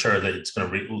 100% sure that it's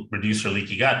going to reduce your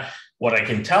leaky gut. What I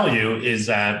can tell you is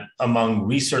that among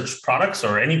research products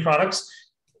or any products,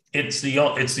 it's the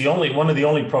only one of the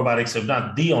only probiotics, if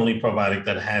not the only probiotic,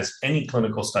 that has any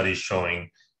clinical studies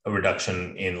showing a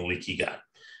reduction in leaky gut.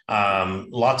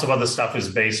 Lots of other stuff is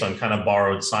based on kind of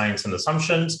borrowed science and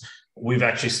assumptions. We've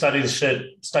actually studied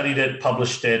it,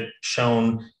 published it,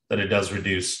 shown that it does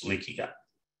reduce leaky gut.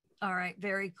 All right,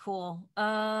 very cool.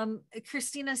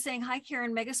 Christina saying, hi,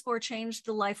 Kiran. Megaspore changed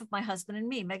the life of my husband and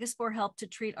me. Megaspore helped to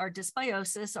treat our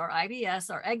dysbiosis, our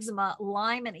IBS, our eczema,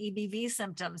 Lyme, and EBV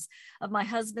symptoms of my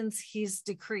husband's. He's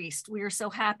decreased. We are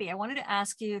so happy. I wanted to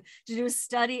ask you to do a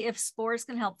study if spores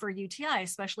can help for UTI,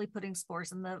 especially putting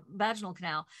spores in the vaginal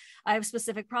canal. I have a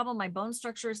specific problem. My bone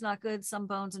structure is not good. Some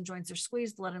bones and joints are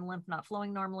squeezed, blood and lymph not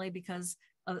flowing normally because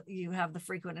you have the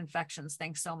frequent infections.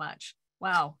 Thanks so much.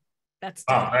 Wow. That's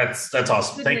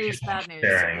awesome. Good Thank news, you so much bad for news.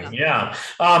 sharing. Yeah.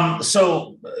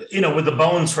 So, with the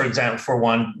bones, for example, for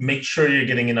one, make sure you're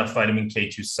getting enough vitamin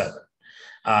K27.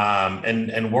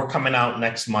 And we're coming out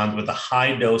next month with a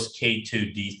high dose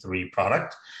K2D3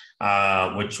 product,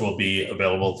 which will be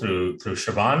available through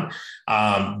Siobhan.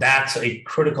 That's a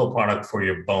critical product for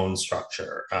your bone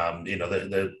structure.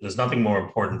 There's nothing more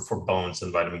important for bones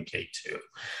than vitamin K2.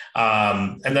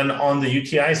 And then on the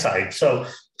UTI side, so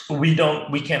we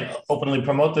can't openly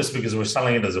promote this because we're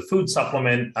selling it as a food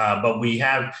supplement, but we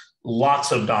have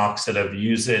lots of docs that have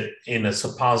used it in a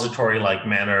suppository-like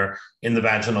manner in the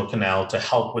vaginal canal to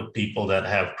help with people that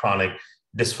have chronic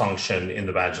dysfunction in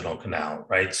the vaginal canal,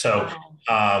 right? So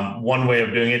one way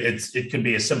of doing it could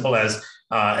be as simple as,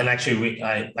 and actually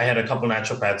I had a couple of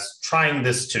naturopaths trying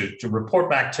this to report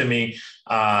back to me.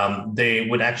 They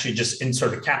would actually just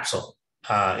insert a capsule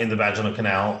in the vaginal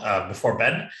canal before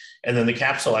bed, and then the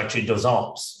capsule actually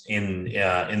dissolves in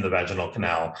the vaginal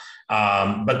canal.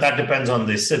 But that depends on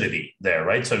the acidity there,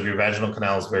 right? So if your vaginal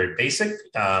canal is very basic,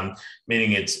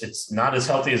 meaning it's not as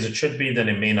healthy as it should be, then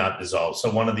it may not dissolve. So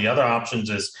one of the other options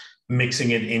is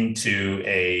mixing it into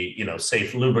a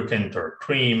safe lubricant or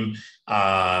cream,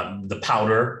 the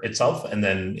powder itself, and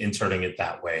then inserting it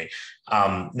that way.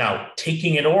 Now,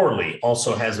 taking it orally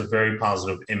also has a very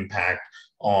positive impact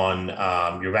on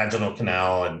your vaginal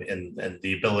canal and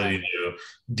the ability to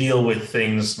deal with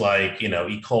things like, E.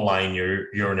 coli in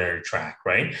your urinary tract,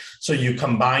 right? So you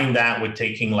combine that with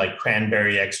taking like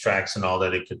cranberry extracts and all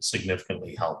that, it could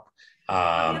significantly help. The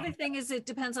other thing is it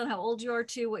depends on how old you are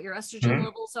too, what your estrogen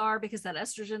levels are, because that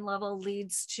estrogen level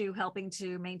leads to helping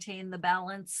to maintain the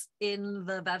balance in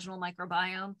the vaginal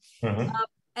microbiome.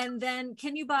 And then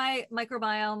can you buy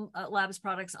Microbiome Labs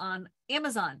products on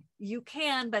Amazon? You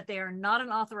can, but they are not an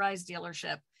authorized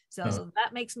dealership. So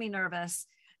that makes me nervous.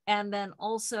 And then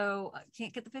also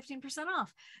can't get the 15%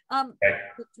 off,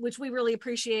 which we really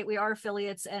appreciate. We are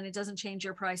affiliates and it doesn't change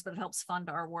your price, but it helps fund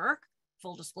our work.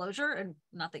 Full disclosure, and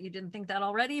not that you didn't think that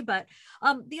already, but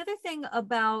the other thing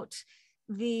about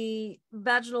the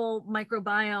vaginal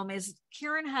microbiome is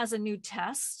Kiran has a new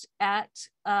test at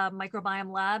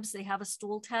Microbiome Labs. They have a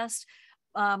stool test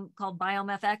called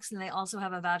BiomeFX, and they also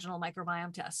have a vaginal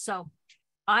microbiome test. So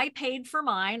I paid for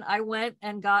mine. I went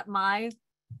and got my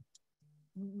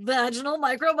vaginal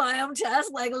microbiome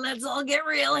test. Like, let's all get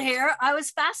real here. I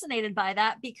was fascinated by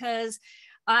that because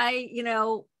I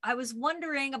was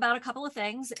wondering about a couple of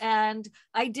things, and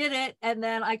I did it. And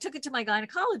then I took it to my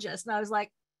gynecologist and I was like,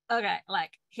 okay,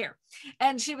 like here.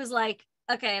 And she was like,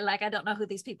 okay, like, I don't know who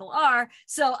these people are,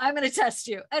 so I'm going to test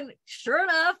you. And sure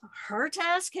enough, her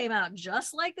test came out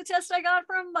just like the test I got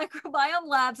from Microbiome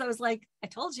Labs. I was like, I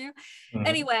told you.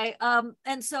 Anyway,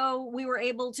 and so we were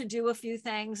able to do a few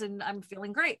things and I'm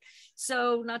feeling great.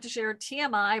 So not to share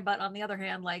TMI, but on the other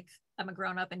hand, like, I'm a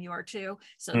grown up and you are too.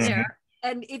 So there.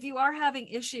 And if you are having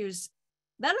issues,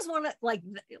 that is one,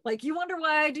 like you wonder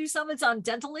why I do summits on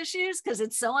dental issues, because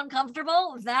it's so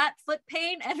uncomfortable. That foot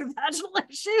pain and vaginal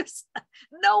issues,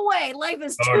 no way. Life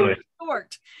is too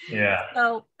short.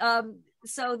 Yeah.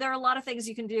 So there are a lot of things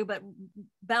you can do, but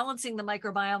balancing the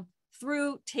microbiome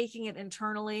through taking it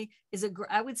internally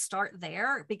I would start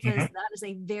there, because that is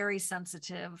a very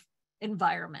sensitive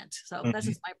environment. So that's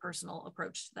just my personal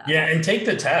approach to that. Yeah, and take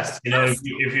the test.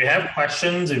 If you have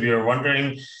questions, if you're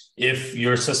wondering if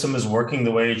your system is working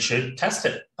the way it should, test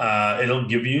it. It'll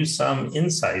give you some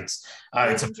insights.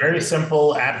 It's a very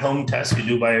simple at-home test you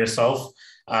do by yourself.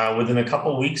 Within a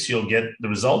couple of weeks, you'll get the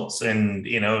results, and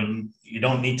you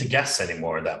don't need to guess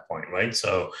anymore at that point, right?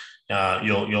 So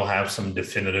you'll have some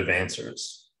definitive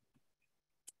answers.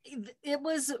 It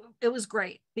was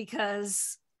great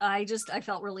because I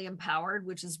felt really empowered,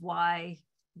 which is why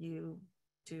you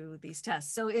do these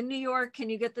tests. So in New York, can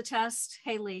you get the test?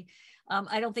 Haley,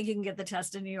 I don't think you can get the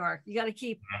test in New York. You got to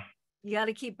keep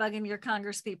bugging your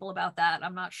Congress people about that.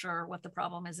 I'm not sure what the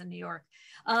problem is in New York.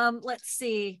 Let's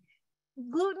see.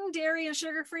 Gluten, dairy, and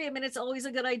sugar-free. I mean, it's always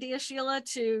a good idea, Sheila,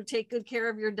 to take good care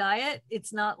of your diet.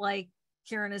 It's not like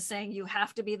Kiran is saying you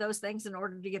have to be those things in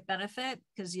order to get benefit,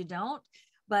 because you don't.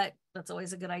 But that's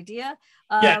always a good idea.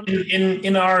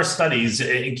 In our studies,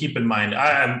 and keep in mind,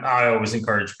 I always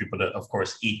encourage people to, of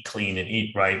course, eat clean and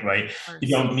eat right. You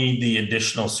don't need the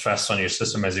additional stress on your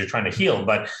system as you're trying to heal.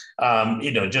 But,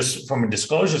 just from a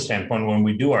disclosure standpoint, when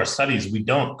we do our studies, we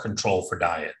don't control for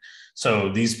diet. So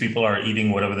these people are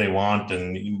eating whatever they want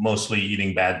and mostly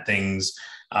eating bad things.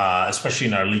 Especially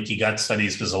in our leaky gut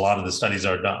studies, because a lot of the studies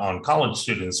are done on college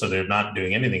students, so they're not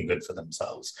doing anything good for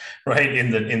themselves, right?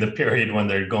 In the period when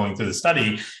they're going through the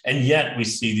study, and yet we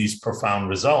see these profound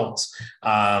results.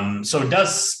 So it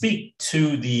does speak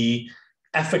to the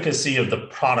efficacy of the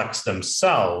products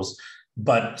themselves,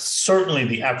 but certainly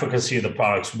the efficacy of the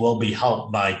products will be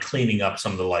helped by cleaning up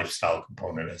some of the lifestyle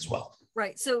component as well.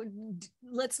 Right. So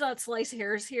let's not slice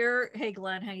hairs here. Hey,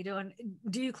 Glenn, how you doing?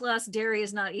 Do you class dairy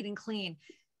as not eating clean?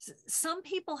 Some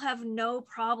people have no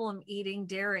problem eating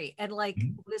dairy. And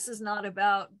this is not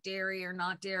about dairy or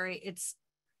not dairy. It's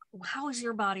how is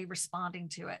your body responding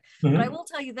to it? But I will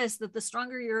tell you this, that the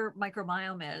stronger your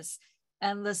microbiome is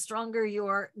and the stronger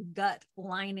your gut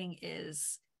lining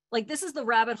is, like, this is the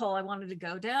rabbit hole I wanted to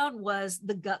go down, was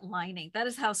the gut lining. That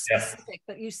is how specific,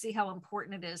 but you see how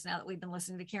important it is now that we've been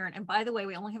listening to Kiran. And by the way,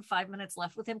 we only have 5 minutes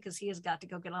left with him because he has got to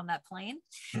go get on that plane.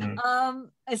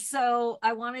 So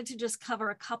I wanted to just cover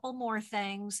a couple more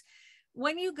things.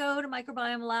 When you go to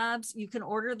Microbiome Labs, you can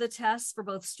order the tests for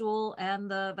both stool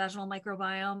and the vaginal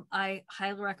microbiome. I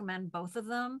highly recommend both of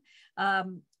them.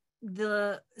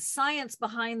 The science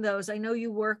behind those, I know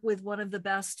you work with one of the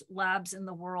best labs in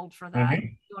the world for that.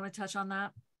 You want to touch on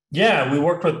that? Yeah, we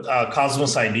work with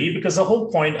Cosmos ID, because the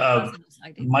whole point of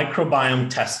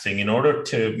microbiome testing, in order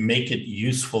to make it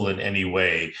useful in any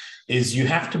way, is you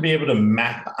have to be able to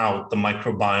map out the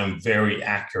microbiome very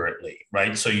accurately,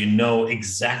 right? So you know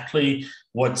exactly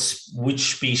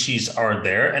which species are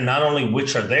there, and not only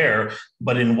which are there,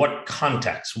 but in what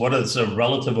context. What is the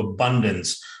relative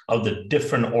abundance of the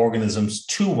different organisms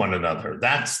to one another?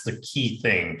 That's the key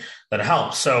thing that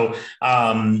helps. So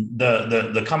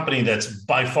the company that's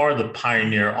by far the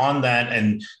pioneer on that,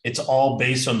 and it's all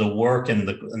based on the work and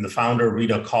the founder,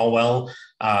 Rita Caldwell.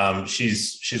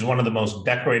 She's one of the most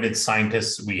decorated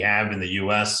scientists we have in the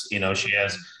U.S. She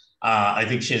has I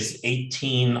think she has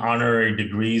 18 honorary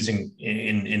degrees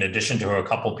in addition to her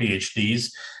couple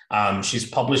PhDs. She's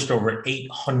published over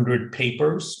 800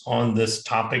 papers on this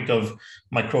topic of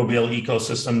microbial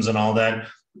ecosystems and all that.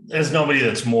 There's nobody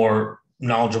that's more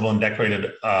knowledgeable and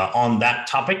decorated on that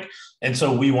topic. And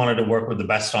so we wanted to work with the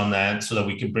best on that so that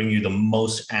we could bring you the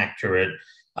most accurate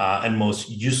and most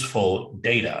useful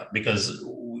data, because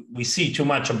we see too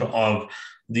much of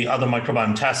the other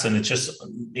microbiome tests, and it's just,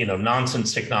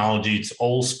 nonsense technology. It's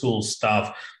old school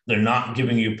stuff. They're not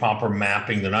giving you proper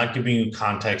mapping. They're not giving you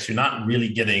context. You're not really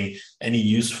getting any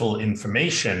useful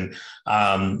information.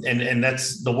 And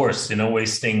that's the worst,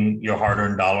 wasting your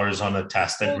hard-earned dollars on a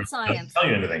test that really doesn't tell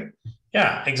you anything.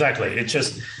 Yeah, exactly. It's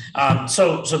just,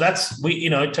 so that's,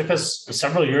 it took us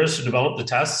several years to develop the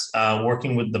tests,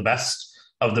 working with the best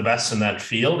of the best in that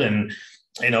field. And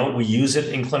we use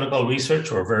it in clinical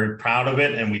research. We're very proud of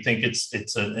it, and we think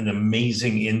it's an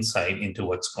amazing insight into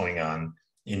what's going on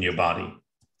in your body.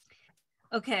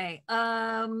 Okay,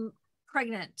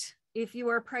 pregnant. If you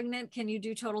are pregnant, can you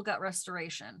do total gut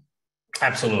restoration?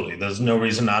 Absolutely. There's no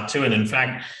reason not to. And in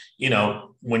fact,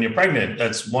 when you're pregnant,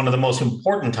 that's one of the most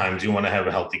important times you want to have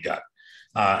a healthy gut.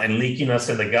 And leakiness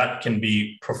in the gut can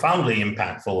be profoundly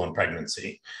impactful in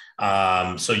pregnancy.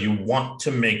 So you want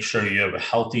to make sure you have a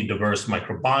healthy, diverse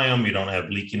microbiome. You don't have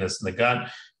leakiness in the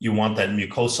gut. You want that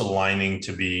mucosal lining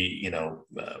to be,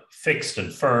 fixed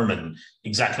and firm and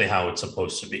exactly how it's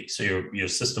supposed to be. So your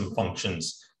system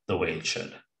functions the way it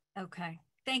should. Okay.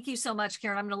 Thank you so much,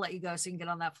 Kiran. I'm going to let you go so you can get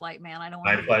on that flight, man. I don't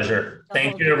want My pleasure.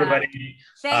 Thank you, everybody.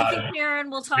 Thank you,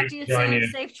 Kiran. We'll talk to you soon.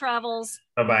 Safe travels.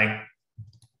 Bye-bye.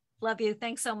 Love you.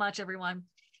 Thanks so much, everyone.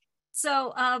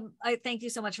 So I thank you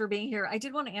so much for being here. I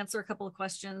did want to answer a couple of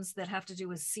questions that have to do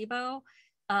with SIBO.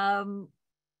 I'm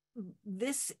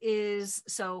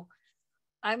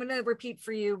going to repeat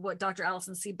for you what Dr.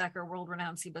 Allison Siebecker,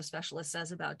 world-renowned SIBO specialist,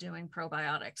 says about doing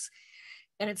probiotics.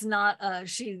 And it's not,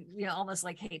 she almost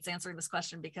like hates answering this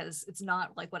question because it's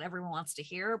not like what everyone wants to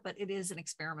hear, but it is an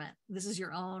experiment. This is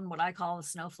your own, what I call a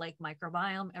snowflake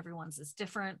microbiome. Everyone's is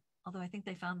different. Although I think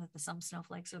they found that some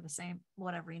snowflakes are the same,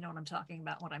 whatever, you know what I'm talking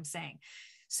about, what I'm saying.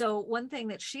 So one thing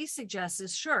that she suggests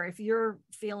is, sure, if you're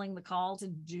feeling the call to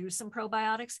do some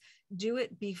probiotics, do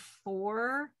it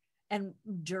before and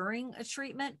during a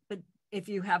treatment. But if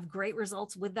you have great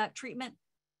results with that treatment,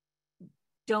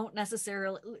 don't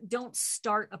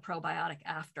start a probiotic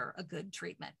after a good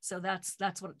treatment. So that's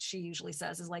what she usually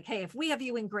says, is like, hey, if we have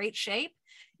you in great shape,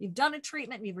 you've done a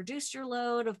treatment, you've reduced your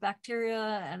load of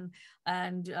bacteria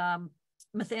and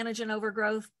methanogen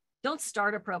overgrowth, don't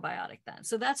start a probiotic then.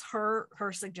 So that's her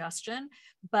suggestion.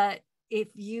 But if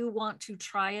you want to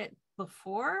try it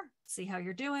before, see how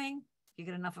you're doing, if you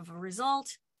get enough of a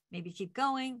result, maybe keep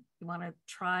going. You want to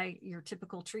try your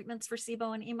typical treatments for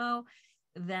SIBO and EMO,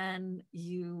 then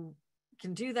you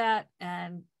can do that,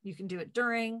 and you can do it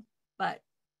during,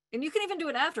 and you can even do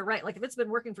it after, right? Like if it's been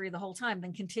working for you the whole time,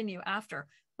 then continue after.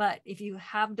 But if you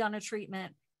have done a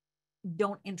treatment,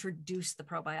 don't introduce the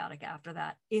probiotic after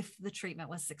that if the treatment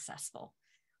was successful.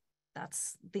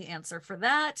 That's the answer for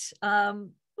that.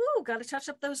 Got to touch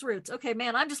up those roots. Okay,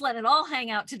 man, I'm just letting it all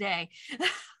hang out today.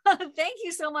 Thank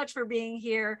you so much for being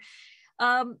here.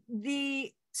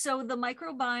 The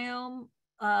microbiome,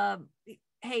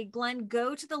 hey, Glenn,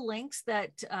 go to the links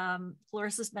that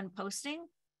Clarissa's been posting,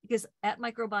 because at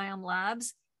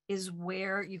MicrobiomeLabs is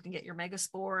where you can get your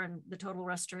Megaspore and the total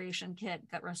restoration kit,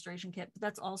 gut restoration kit. But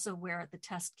that's also where the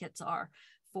test kits are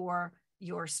for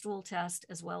your stool test,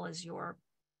 as well as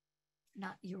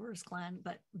not yours, Glenn,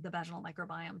 but the vaginal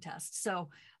microbiome test. So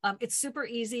it's super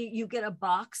easy. You get a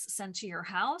box sent to your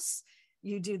house.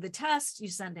 You do the test, you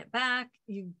send it back,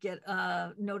 you get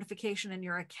a notification in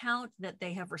your account that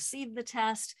they have received the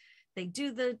test, they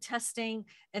do the testing,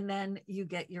 and then you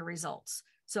get your results.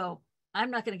 So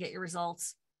I'm not going to get your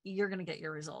results, you're going to get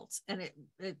your results. And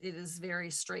it is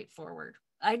very straightforward.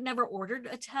 I'd never ordered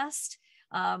a test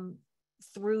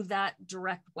through that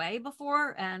direct way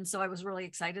before. And so I was really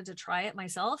excited to try it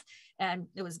myself. And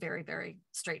it was very, very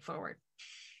straightforward.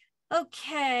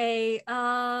 Okay.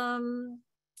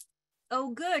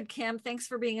 Oh, good, Kim. Thanks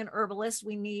for being an herbalist.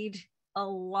 We need a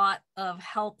lot of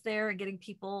help there and getting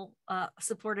people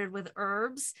supported with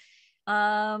herbs.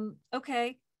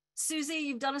 Okay. Susie,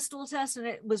 you've done a stool test and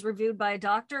it was reviewed by a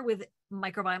doctor with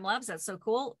MicrobiomeLabs. That's so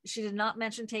cool. She did not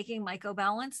mention taking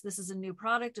MycoBalance. This is a new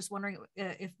product. Just wondering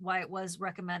why it was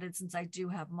recommended, since I do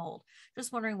have mold.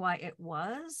 Just wondering why it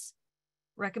was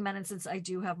recommended since I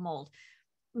do have mold.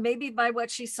 Maybe by what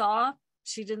she saw,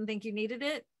 she didn't think you needed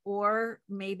it, or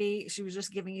maybe she was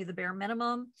just giving you the bare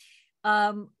minimum.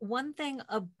 One thing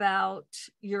about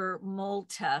your mold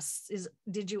tests is,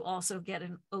 did you also get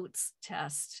an oats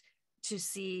test to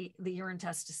see the urine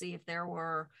test to see if there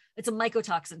were, it's a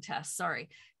mycotoxin test, sorry.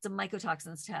 It's a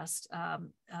mycotoxins test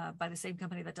by the same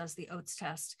company that does the oats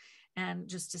test. And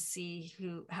just to see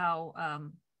how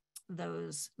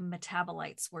those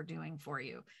metabolites were doing for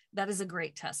you. That is a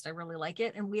great test. I really like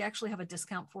it. And we actually have a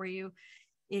discount for you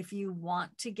if you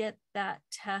want to get that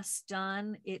test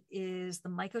done. It is the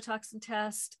mycotoxin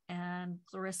test, and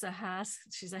Clarissa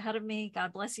she's ahead of me.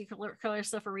 God bless you,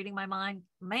 Clarissa, for reading my mind.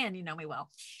 Man, you know me well.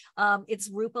 It's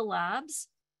Rupa Labs,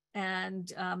 and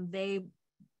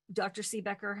Dr.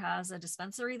 Siebecker has a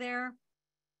dispensary there,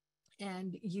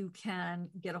 and you can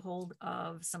get a hold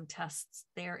of some tests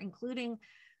there, including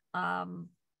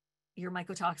your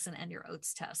mycotoxin and your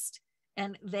oats test.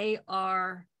 And they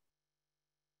are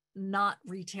not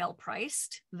retail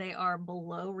priced. They are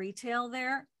below retail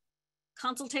there.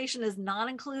 Consultation is not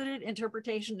included.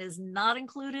 Interpretation is not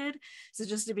included. So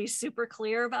just to be super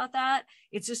clear about that,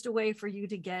 it's just a way for you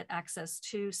to get access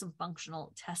to some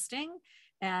functional testing.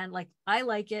 And like, I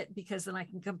like it because then I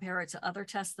can compare it to other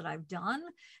tests that I've done.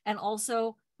 And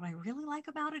also what I really like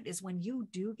about it is when you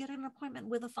do get an appointment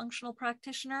with a functional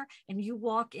practitioner and you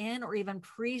walk in or even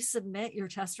pre-submit your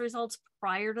test results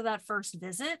prior to that first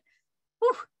visit,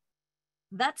 whew,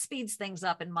 that speeds things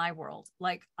up in my world.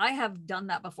 Like, I have done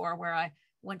that before where I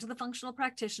went to the functional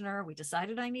practitioner, we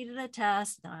decided I needed a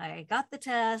test, then I got the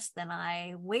test, then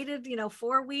I waited,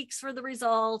 4 weeks for the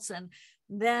results. And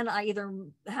then I either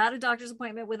had a doctor's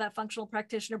appointment with that functional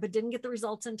practitioner, but didn't get the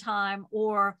results in time,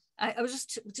 or I was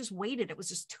just waited. It was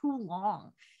just too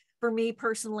long for me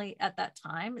personally at that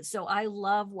time. So I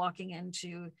love walking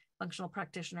into functional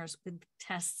practitioners with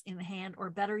tests in hand, or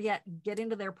better yet, get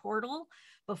into their portal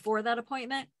before that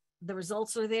appointment. The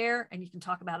results are there and you can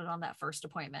talk about it on that first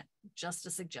appointment. Just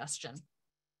a suggestion.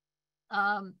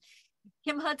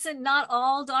 Kim Hudson, not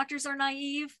all doctors are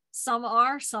naive. Some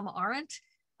are, some aren't.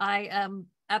 I am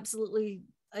absolutely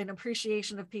an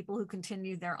appreciation of people who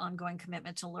continue their ongoing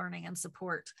commitment to learning and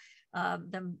support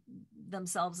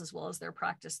themselves as well as their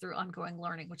practice through ongoing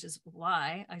learning, which is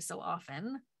why I so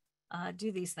often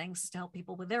do these things to help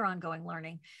people with their ongoing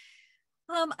learning.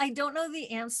 I don't know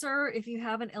the answer if you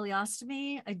have an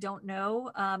ileostomy. I don't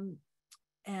know.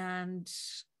 And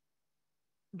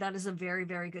that is a very,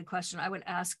 very good question. I would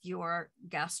ask your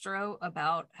gastro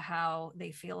about how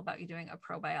they feel about you doing a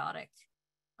probiotic.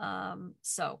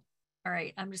 All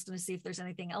right, I'm just going to see if there's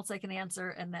anything else I can answer,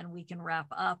 and then we can wrap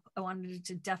up. I wanted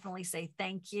to definitely say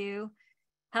thank you.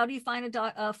 How do you find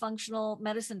a functional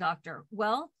medicine doctor?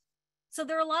 Well, so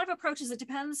there are a lot of approaches. It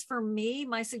depends. For me,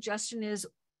 my suggestion is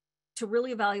to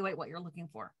really evaluate what you're looking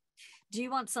for. Do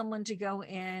you want someone to go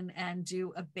in and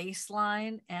do a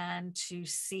baseline and to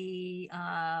see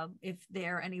if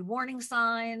there are any warning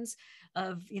signs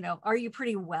of, are you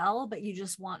pretty well, but you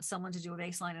just want someone to do a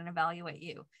baseline and evaluate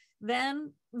you?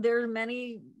 Then there are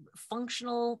many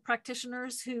functional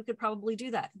practitioners who could probably do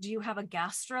that. Do you have a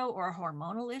gastro or a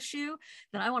hormonal issue?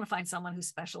 Then I want to find someone who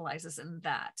specializes in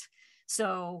that.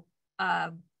 So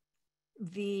at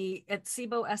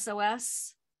SIBO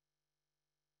SOS,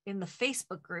 in the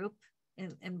Facebook group,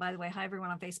 and by the way, hi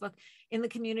everyone on Facebook, in the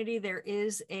community, there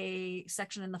is a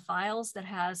section in the files that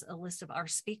has a list of our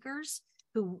speakers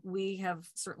who we have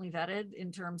certainly vetted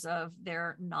in terms of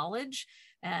their knowledge,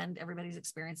 and everybody's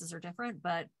experiences are different,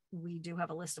 but we do have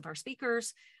a list of our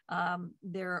speakers.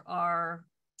 There are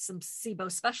some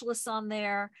SIBO specialists on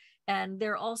there, and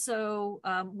there are also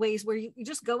ways where you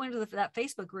just go into that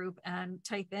Facebook group and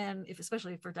type in,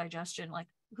 especially for digestion, like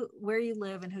where you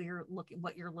live and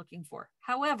what you're looking for.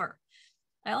 However,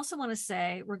 I also want to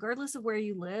say, regardless of where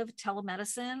you live,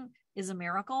 telemedicine is a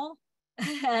miracle,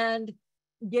 and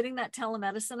getting that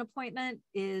telemedicine appointment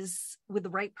is with the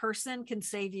right person can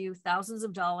save you thousands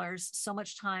of dollars, so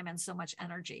much time and so much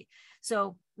energy.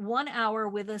 So 1 hour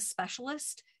with a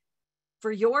specialist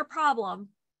for your problem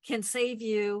can save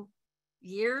you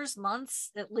years, months,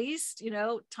 at least,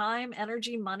 time,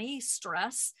 energy, money,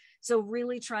 stress. So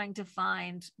really trying to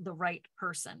find the right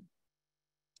person.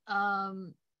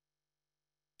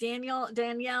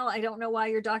 Danielle, I don't know why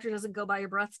your doctor doesn't go by your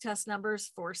breath test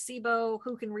numbers for SIBO.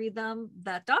 Who can read them?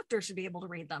 That doctor should be able to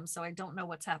read them. So I don't know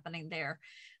what's happening there.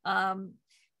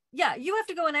 Yeah, you have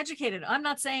to go in educated. I'm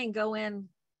not saying go in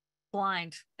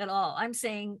blind at all. I'm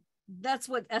saying that's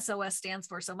what SOS stands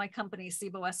for. So my company is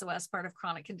SIBO SOS, part of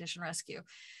Chronic Condition Rescue,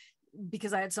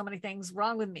 because I had so many things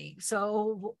wrong with me.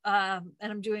 So, and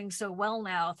I'm doing so well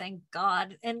now, thank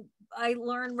God. And I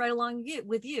learn right along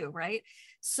with you, right?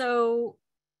 So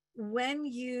when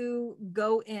you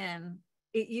go in,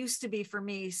 it used to be for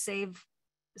me, save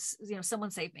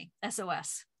someone save me,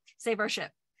 SOS, save our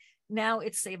ship. Now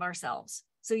it's save ourselves.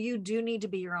 So you do need to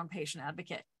be your own patient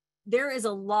advocate. There is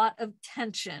a lot of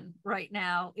tension right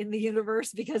now in the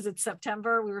universe because it's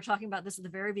September. We were talking about this at the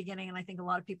very beginning, and I think a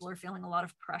lot of people are feeling a lot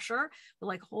of pressure. They're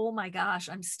like, oh my gosh,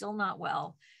 I'm still not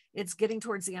well. It's getting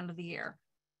towards the end of the year.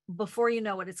 Before you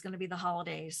know it, it's going to be the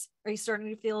holidays. Are you starting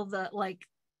to feel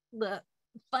the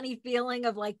funny feeling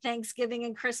of like Thanksgiving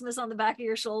and Christmas on the back of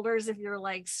your shoulders if you're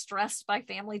like stressed by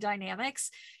family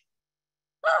dynamics?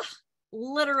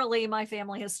 Literally my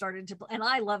family has started to, and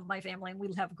I love my family and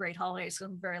we have great holidays, so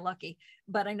I'm very lucky,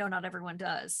 but I know not everyone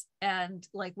does. And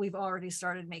like, we've already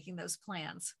started making those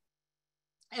plans.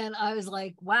 And I was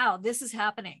like, wow, this is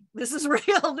happening. This is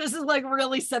real. This is like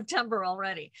really September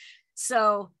already.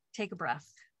 So take a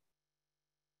breath.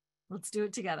 Let's do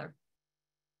it together.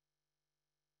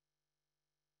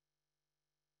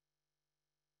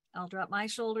 I'll drop my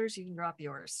shoulders. You can drop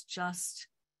yours. Just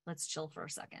let's chill for a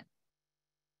second.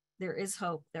 There is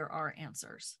hope. There are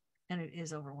answers, and it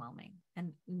is overwhelming.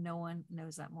 And no one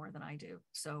knows that more than I do.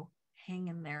 So hang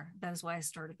in there. That is why I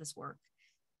started this work.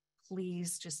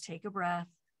 Please just take a breath.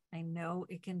 I know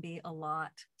it can be a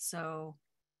lot. So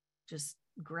just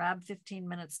grab 15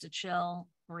 minutes to chill,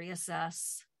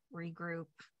 reassess, regroup,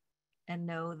 and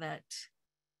know that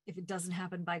if it doesn't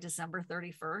happen by December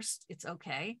 31st, it's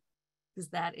okay, because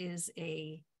that is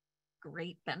a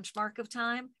great benchmark of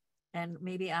time. And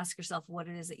maybe ask yourself what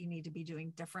it is that you need to be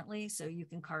doing differently so you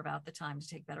can carve out the time to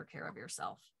take better care of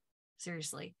yourself.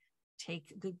 Seriously,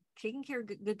 taking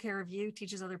good care of you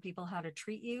teaches other people how to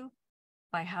treat you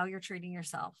by how you're treating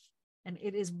yourself. And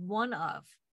it is one of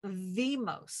the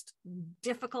most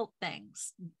difficult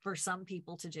things for some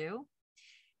people to do.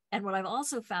 And what I've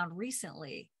also found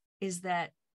recently is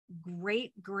that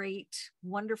great,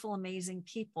 wonderful, amazing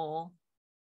people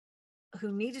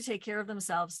who need to take care of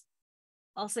themselves,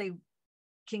 I'll say,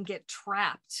 can get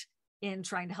trapped in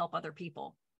trying to help other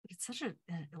people. It's such a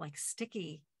like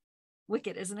sticky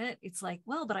wicket, isn't it? It's like,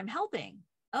 well, but I'm helping.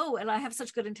 Oh, and I have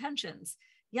such good intentions.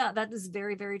 Yeah, that is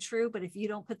very, very true. But if you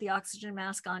don't put the oxygen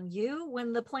mask on you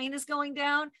when the plane is going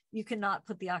down, you cannot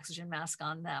put the oxygen mask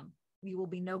on them. You will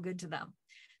be no good to them.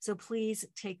 So please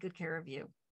take good care of you.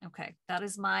 Okay, that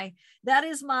is my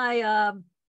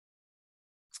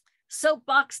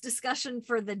soapbox discussion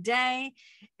for the day.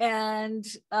 And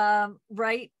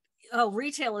right, oh,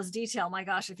 retail is detail. My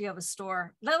gosh, if you have a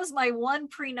store. That was my one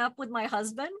prenup with my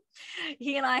husband.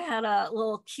 He and I had a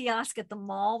little kiosk at the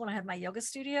mall when I had my yoga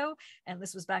studio, and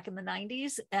this was back in the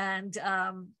 90s. And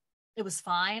it was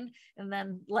fine. And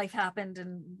then life happened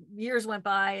and years went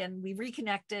by and we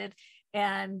reconnected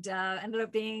and ended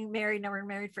up being married. Now we're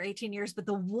married for 18 years. But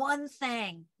the one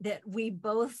thing that we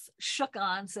both shook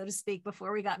on, so to speak,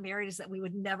 before we got married is that we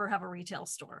would never have a retail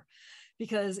store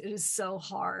because it is so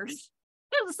hard.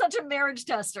 It was such a marriage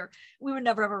tester. We would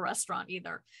never have a restaurant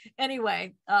either.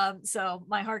 Anyway, so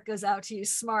my heart goes out to you.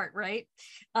 Smart, right?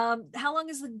 How long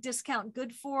is the discount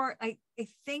good for? I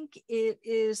think it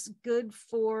is good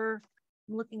for,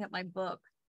 I'm looking at my book.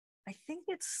 I think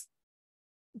it's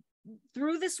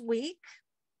through this week.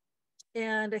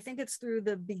 And I think it's through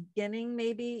the beginning,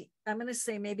 maybe, I'm going to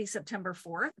say maybe September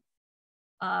 4th.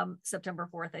 September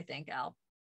 4th, I think, Al.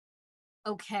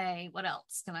 Okay, what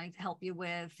else can I help you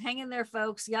with? Hang in there,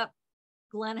 folks. Yep,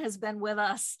 Glenn has been with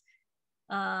us.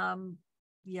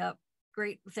 Yep,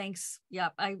 great, thanks.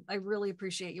 Yep, I really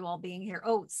appreciate you all being here.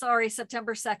 Oh, sorry,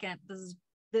 September 2nd. This is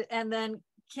and then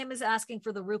Kim is asking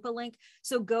for the Rupa link.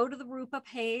 So go to the Rupa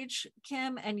page,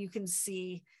 Kim, and you can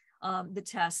see the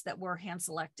tests that were hand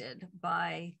selected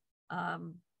by the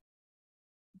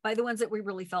ones that we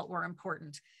really felt were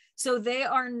important. So they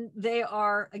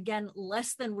are again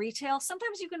less than retail.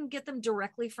 Sometimes you can get them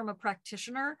directly from a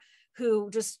practitioner who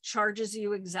just charges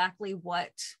you exactly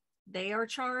what they are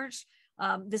charged.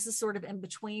 This is sort of in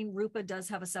between. Rupa does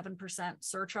have a 7%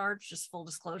 surcharge, just full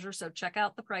disclosure. So check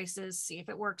out the prices, see if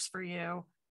it works for you.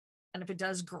 And if it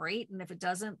does, great. And if it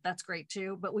doesn't, that's great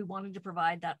too. But we wanted to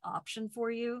provide that option for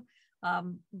you.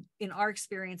 In our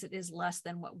experience, it is less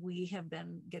than what we have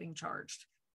been getting charged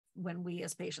when we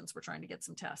as patients were trying to get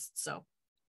some tests. So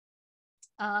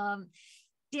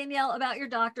Danielle, about your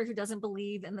doctor who doesn't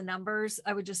believe in the numbers,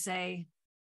 I would just say,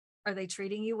 are they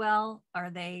treating you well? Are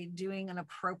they doing an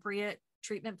appropriate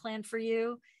treatment plan for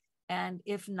you? And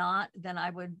if not, then I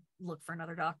would look for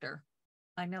another doctor.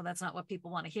 I know that's not what people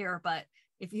want to hear, but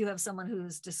if you have someone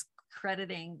who's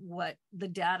discrediting what the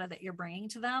data that you're bringing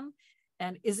to them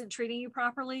and isn't treating you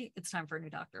properly, it's time for a new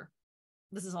doctor.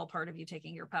 This is all part of you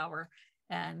taking your power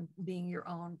and being your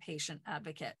own patient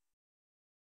advocate.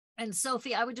 And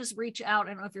Sophie, I would just reach out. I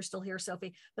don't know if you're still here,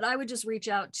 Sophie, but I would just reach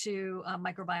out to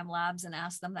MicrobiomeLabs and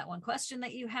ask them that one question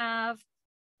that you have.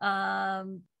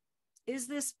 Is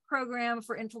this program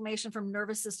for inflammation from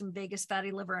nervous system, vagus, fatty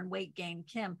liver, and weight gain?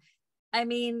 Kim, I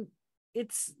mean,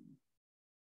 it's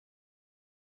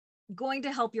going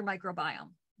to help your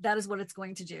microbiome. That is what it's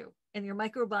going to do. And your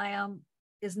microbiome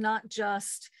is not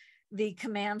just the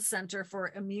command center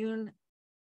for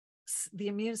the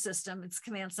immune system, it's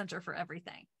command center for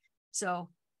everything. So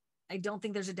I don't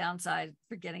think there's a downside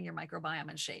for getting your microbiome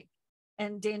in shape.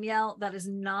 And Danielle, that is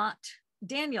not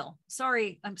Daniel.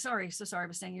 Sorry, I'm sorry. So sorry, I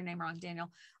was saying your name wrong,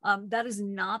 Daniel. That is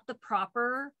not the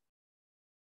proper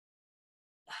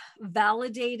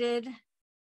validated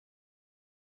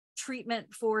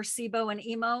treatment for SIBO and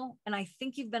EMO. And I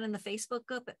think you've been in the Facebook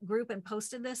group and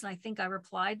posted this, and I think I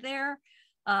replied there.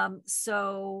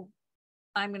 So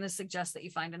I'm going to suggest that you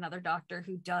find another doctor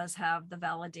who does have the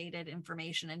validated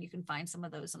information, and you can find some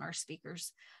of those in our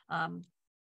speakers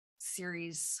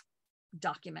series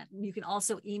document. You can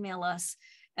also email us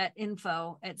at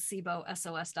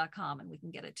info@SIBOSOS.com and we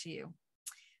can get it to you.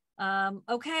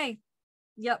 Okay.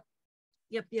 Yep.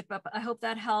 I hope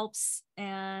that helps.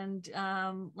 And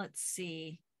let's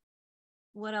see.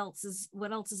 What else is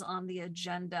on the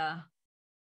agenda?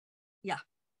 Yeah.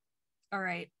 All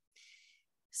right.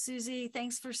 Susie,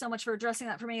 thanks so much for addressing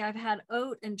that for me. I've had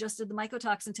oat and just did the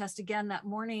mycotoxin test again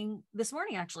this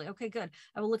morning, actually. Okay, good.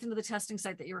 I will look into the testing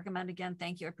site that you recommend again.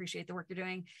 Thank you. I appreciate the work you're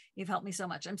doing. You've helped me so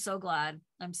much. I'm so glad.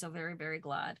 I'm so very, very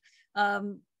glad.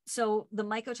 So the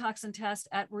mycotoxin test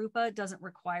at Rupa doesn't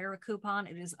require a coupon.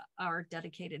 It is our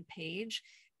dedicated page,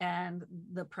 and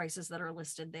the prices that are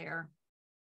listed there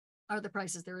are the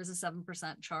prices. There is a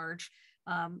 7% charge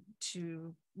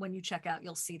to when you check out,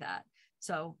 you'll see that.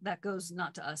 So that goes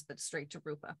not to us, but straight to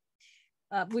Rupa,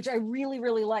 which I really,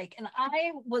 really like. And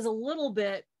I was a little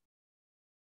bit,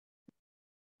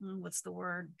 what's the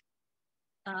word?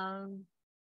 I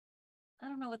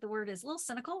don't know what the word is, a little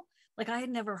cynical. Like I had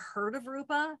never heard of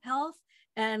Rupa Health.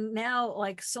 And now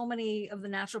like so many of the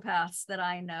naturopaths that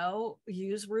I know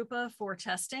use Rupa for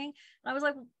testing. And I was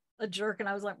like a jerk. And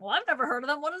I was like, well, I've never heard of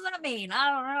them. What does that mean? I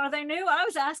don't know. They knew. I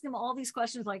was asking them all these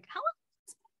questions like, how long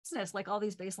is business? Like all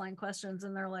these baseline questions.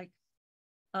 And they're like,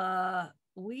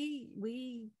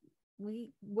 we're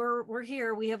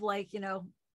here. We have like,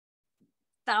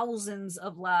 thousands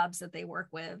of labs that they work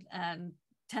with and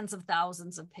tens of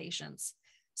thousands of patients.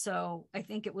 So I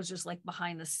think it was just like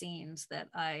behind the scenes that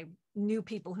I knew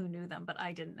people who knew them, but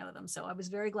I didn't know them. So I was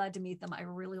very glad to meet them. I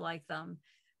really like them.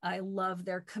 I love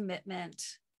their commitment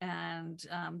and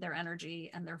their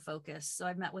energy and their focus. So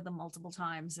I've met with them multiple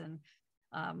times and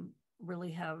I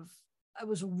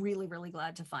was really, really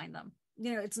glad to find them.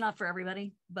 It's not for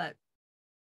everybody, but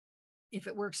if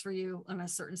it works for you in a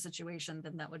certain situation,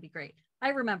 then that would be great. I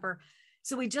remember.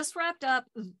 So we just wrapped up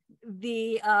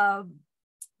the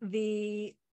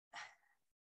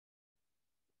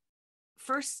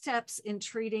first steps in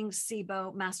treating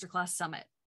SIBO Masterclass Summit,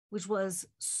 which was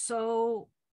so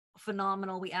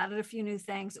phenomenal. We added a few new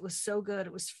things. It was so good.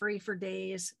 It was free for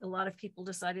days. A lot of people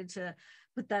decided to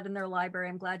put that in their library.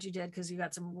 I'm glad you did because you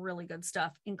got some really good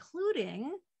stuff,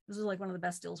 including, this was like one of the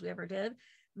best deals we ever did,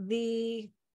 the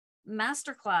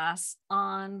masterclass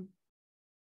on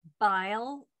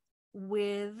bile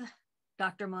with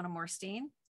Dr. Mona Morstein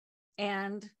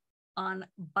and on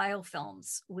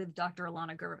biofilms with Dr.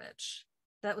 Alana Gurvich.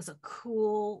 That was a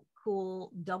cool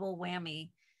double whammy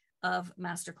of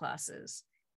masterclasses.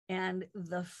 And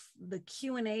the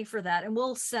Q&A for that, and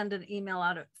we'll send an email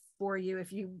out for you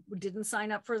if you didn't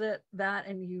sign up for that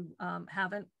and you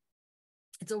haven't.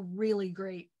 It's a really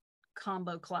great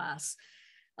combo class.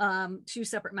 2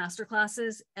 separate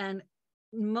masterclasses. And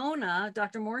Mona,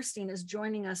 Dr. Morstein, is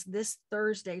joining us this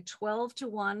Thursday, 12 to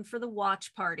 1 for the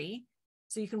watch party.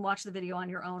 So you can watch the video on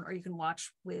your own, or you can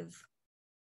watch with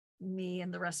me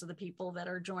and the rest of the people that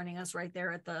are joining us right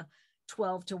there at the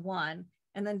 12 to 1.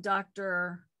 And then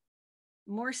Dr.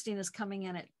 Morstein is coming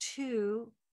in at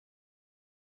 2.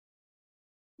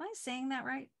 Am I saying that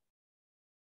right?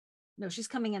 No, she's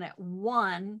coming in at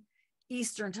 1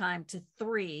 Eastern time to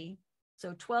 3.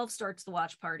 So 12 starts the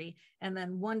watch party, and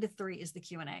then 1 to 3 is the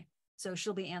Q&A. So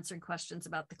she'll be answering questions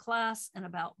about the class and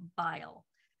about bile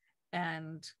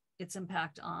and its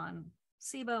impact on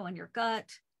SIBO and your gut.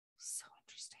 So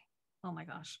interesting. Oh my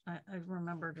gosh. I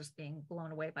remember just being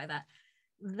blown away by that.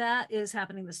 That is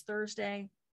happening this Thursday,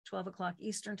 12 o'clock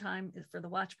Eastern time for the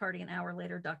watch party. An hour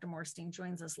later, Dr. Morstein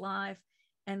joins us live.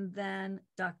 And then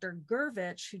Dr.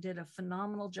 Gurvich, who did a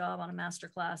phenomenal job on a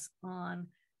masterclass on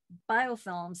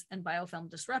biofilms and biofilm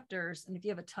disruptors. And if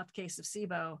you have a tough case of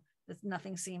SIBO, that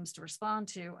nothing seems to respond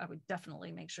to, I would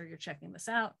definitely make sure you're checking this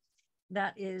out.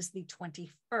 That is the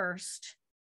 21st,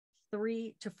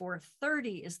 3 to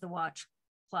 4:30 is the watch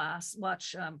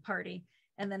party.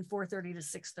 And then 4:30 to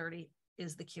 6:30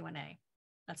 is the Q&A.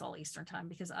 That's all Eastern time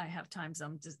because I have time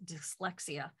zone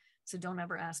dyslexia. So don't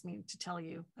ever ask me to tell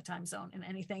you a time zone in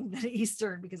anything that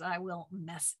Eastern because I will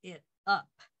mess it up.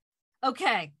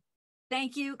 Okay.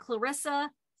 Thank you,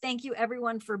 Clarissa. Thank you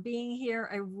everyone for being here.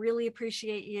 I really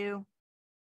appreciate you.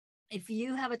 If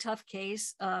you have a tough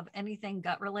case of anything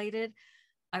gut related,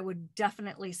 I would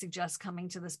definitely suggest coming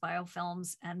to this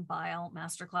biofilms and bile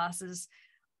masterclasses.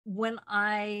 When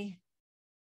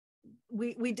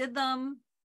we did them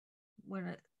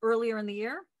earlier in the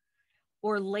year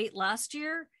or late last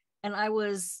year, and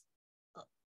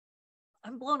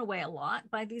I'm blown away a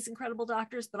lot by these incredible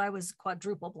doctors, but I was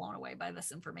quadruple blown away by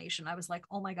this information. I was like,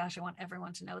 oh my gosh, I want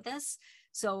everyone to know this.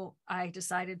 So I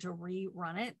decided to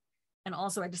rerun it. And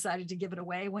also I decided to give it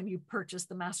away when you purchase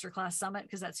the Masterclass Summit,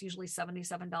 because that's usually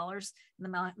 $77. And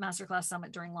the Masterclass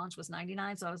Summit during launch was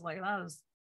 $99. So I was like, that was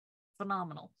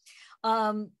phenomenal.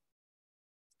 And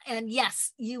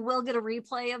yes, you will get a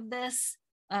replay of this,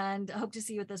 and I hope to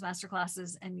see you at those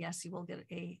masterclasses. And yes, you will get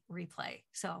a replay.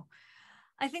 So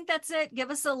I think that's it.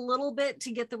 Give us a little bit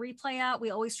to get the replay out.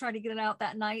 We always try to get it out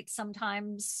that night.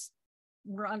 Sometimes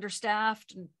we're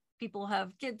understaffed and people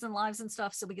have kids and lives and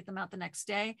stuff, so we get them out the next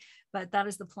day. But that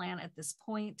is the plan at this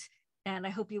point. And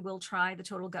I hope you will try the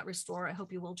Total Gut Restore. I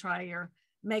hope you will try your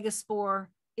Megaspore.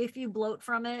 If you bloat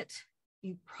from it,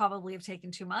 you probably have taken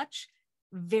too much.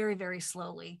 Very, very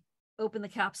slowly. Open the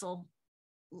capsule,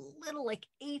 little like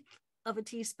 1/8 of a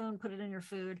teaspoon, put it in your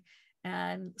food,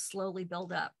 and slowly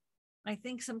build up. I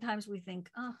think sometimes we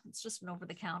think, oh, it's just an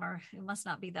over-the-counter. It must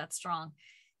not be that strong.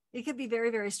 It could be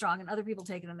very, very strong, and other people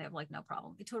take it and they have like no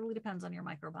problem. It totally depends on your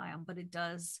microbiome, but it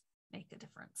does make a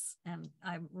difference. And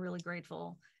I'm really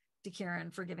grateful to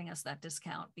Kiran for giving us that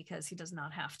discount because he does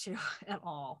not have to at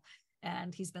all.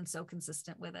 And he's been so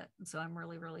consistent with it. And so I'm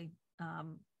really, really,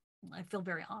 I feel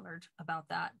very honored about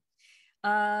that.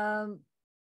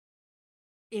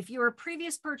 If you're a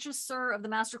previous purchaser of the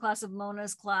masterclass of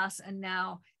Mona's class and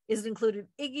now is it included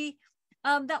Iggy,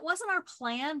 that wasn't our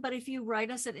plan, but if you write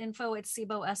us at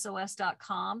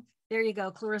info@SIBOSOS.com, there you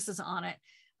go. Clarissa's on it.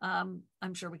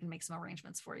 I'm sure we can make some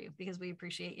arrangements for you because we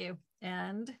appreciate you.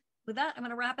 And with that, I'm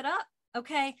going to wrap it up.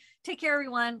 Okay. Take care,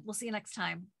 everyone. We'll see you next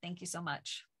time. Thank you so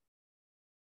much.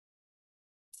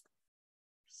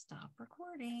 Stop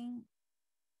recording.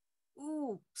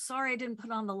 Ooh, sorry I didn't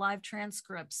put on the live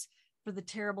transcripts for the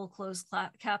terrible closed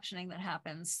captioning that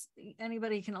happens.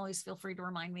 Anybody can always feel free to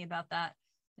remind me about that.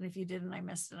 And if you didn't, I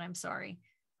missed it, I'm sorry.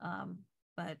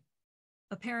 But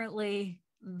apparently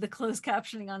the closed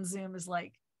captioning on Zoom is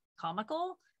like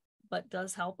comical, but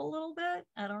does help a little bit.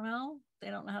 I don't know. They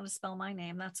don't know how to spell my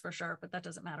name, that's for sure, but that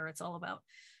doesn't matter. It's all about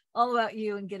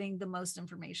you and getting the most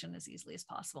information as easily as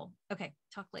possible. Okay,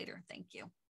 talk later. Thank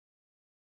you.